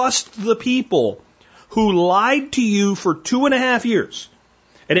trust the people who lied to you for 2.5 years?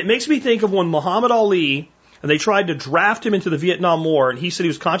 And it makes me think of when Muhammad Ali, and they tried to draft him into the Vietnam War, and he said he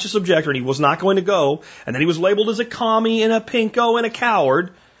was conscious objector and he was not going to go, and then he was labeled as a commie and a pinko and a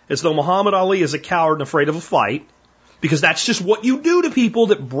coward, as though Muhammad Ali is a coward and afraid of a fight, because that's just what you do to people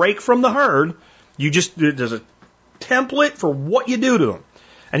that break from the herd. There's a template for what you do to them.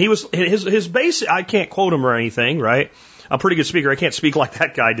 And he was, his basic, I can't quote him or anything, right? I'm a pretty good speaker. I can't speak like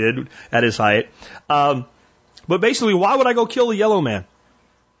that guy did at his height. But basically, why would I go kill the yellow man?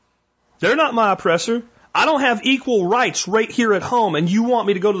 They're not my oppressor. I don't have equal rights right here at home, and you want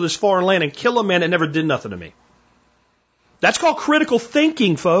me to go to this foreign land and kill a man that never did nothing to me. That's called critical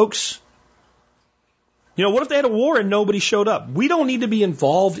thinking, folks. What if they had a war and nobody showed up? We don't need to be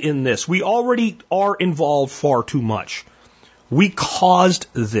involved in this. We already are involved far too much. We caused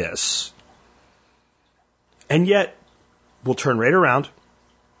this. And yet, we'll turn right around.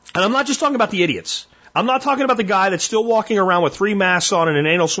 And I'm not just talking about the idiots. I'm not talking about the guy that's still walking around with 3 masks on and an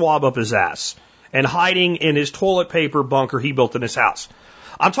anal swab up his ass and hiding in his toilet paper bunker he built in his house.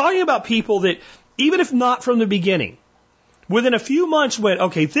 I'm talking about people that, even if not from the beginning, within a few months went,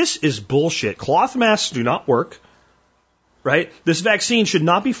 okay, this is bullshit. Cloth masks do not work. Right? This vaccine should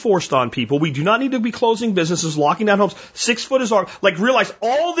not be forced on people. We do not need to be closing businesses, locking down homes. 6 foot is our, realize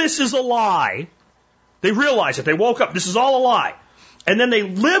all this is a lie. They realize it. They woke up. This is all a lie. And then they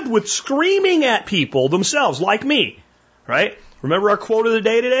lived with screaming at people themselves, like me. Right? Remember our quote of the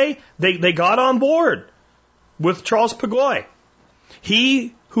day today? They got on board with Charles Pagoy.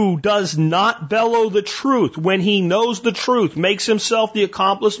 He who does not bellow the truth when he knows the truth makes himself the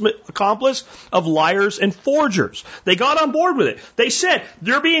accomplice of liars and forgers. They got on board with it. They said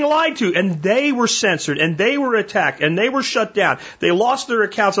they're being lied to, and they were censored, and they were attacked, and they were shut down. They lost their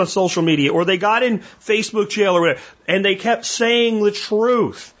accounts on social media, or they got in Facebook jail or whatever, and they kept saying the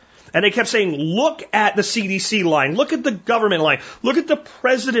truth. And they kept saying, look at the CDC lying, look at the government lying, look at the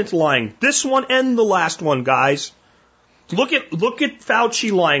president lying, this one and the last one, guys. Look at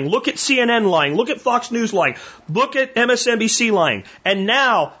Fauci lying. Look at CNN lying. Look at Fox News lying. Look at MSNBC lying. And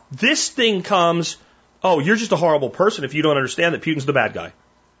now this thing comes, oh, you're just a horrible person if you don't understand that Putin's the bad guy.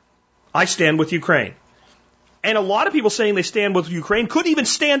 I stand with Ukraine. And a lot of people saying they stand with Ukraine couldn't even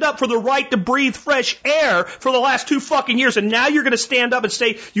stand up for the right to breathe fresh air for the last 2 fucking years. And now you're going to stand up and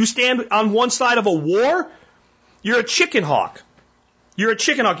say you stand on one side of a war? You're a chicken hawk. You're a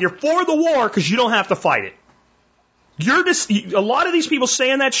chicken hawk. You're for the war because you don't have to fight it. A lot of these people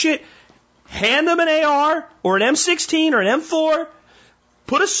saying that shit, hand them an AR or an M16 or an M4,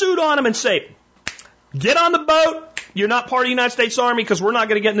 put a suit on them and say, get on the boat. You're not part of the United States Army because we're not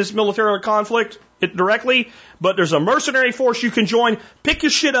going to get in this military conflict directly, but there's a mercenary force you can join. Pick your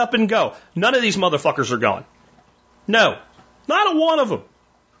shit up and go. None of these motherfuckers are going. No, not a one of them.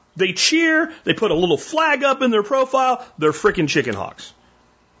 They cheer. They put a little flag up in their profile. They're freaking chicken hawks.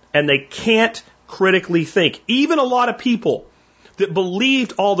 And they can't critically think. Even a lot of people that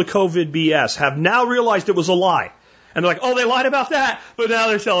believed all the COVID BS have now realized it was a lie. And they're like, oh, they lied about that, but now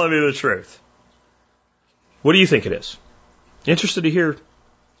they're telling me the truth. What do you think it is? Interested to hear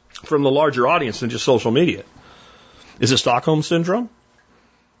from the larger audience than just social media. Is it Stockholm Syndrome?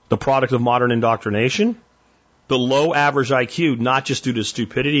 The product of modern indoctrination? The low average IQ, not just due to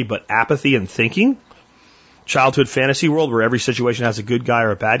stupidity, but apathy and thinking? Childhood fantasy world where every situation has a good guy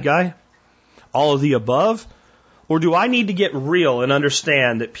or a bad guy? All of the above? Or do I need to get real and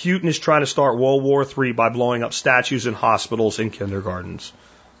understand that Putin is trying to start World War III by blowing up statues in hospitals and kindergartens?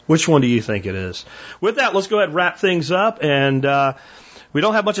 Which one do you think it is? With that, let's go ahead and wrap things up. And we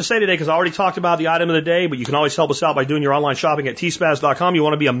don't have much to say today because I already talked about the item of the day, but you can always help us out by doing your online shopping at tspaz.com. You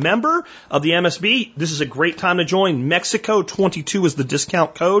want to be a member of the MSB? This is a great time to join. Mexico22 is the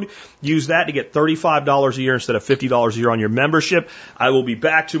discount code. Use that to get $35 a year instead of $50 a year on your membership. I will be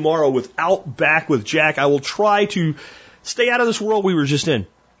back tomorrow with Outback with Jack. I will try to stay out of this world we were just in.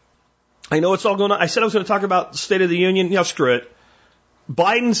 I know it's all going on. I said I was going to talk about the State of the Union. You know, screw it.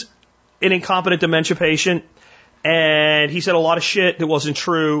 Biden's an incompetent dementia patient, and he said a lot of shit that wasn't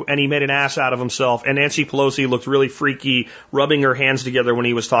true, and he made an ass out of himself. And Nancy Pelosi looked really freaky, rubbing her hands together when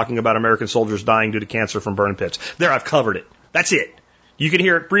he was talking about American soldiers dying due to cancer from burn pits. There, I've covered it. That's it. You can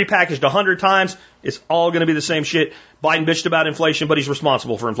hear it repackaged 100 times. It's all going to be the same shit. Biden bitched about inflation, but he's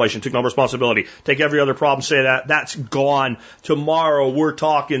responsible for inflation. Took no responsibility. Take every other problem, say that. That's gone. Tomorrow, we're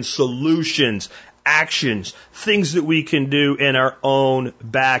talking solutions. Actions, things that we can do in our own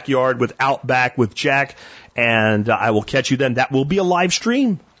backyard with Outback with Jack. And I will catch you then. That will be a live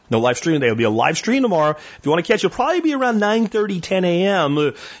stream. No live stream today. It'll be a live stream tomorrow. If you want to catch it, it'll probably be around 9:30, 10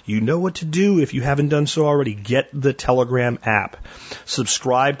 a.m. You know what to do if you haven't done so already. Get the Telegram app.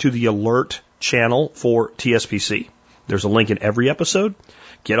 Subscribe to the alert channel for TSPC. There's a link in every episode.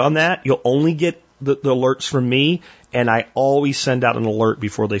 Get on that. You'll only get the alerts from me, and I always send out an alert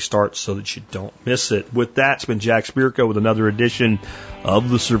before they start so that you don't miss it. With that, it's been Jack Spirko with another edition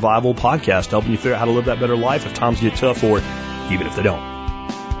of the Survival Podcast, helping you figure out how to live that better life if times get tough or even if they don't.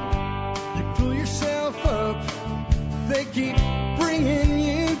 You pull yourself up, they keep bringing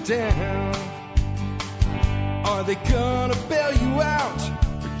you down. Are they gonna bail you out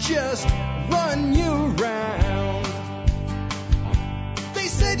or just run you around? They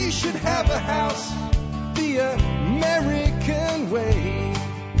said you should have a house the American way.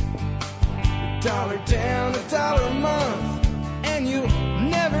 $1 down, $1 a month, and you'll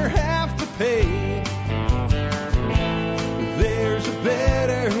never have to pay. There's a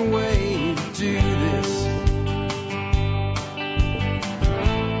better way to do this.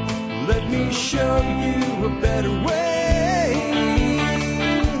 Let me show you a better way.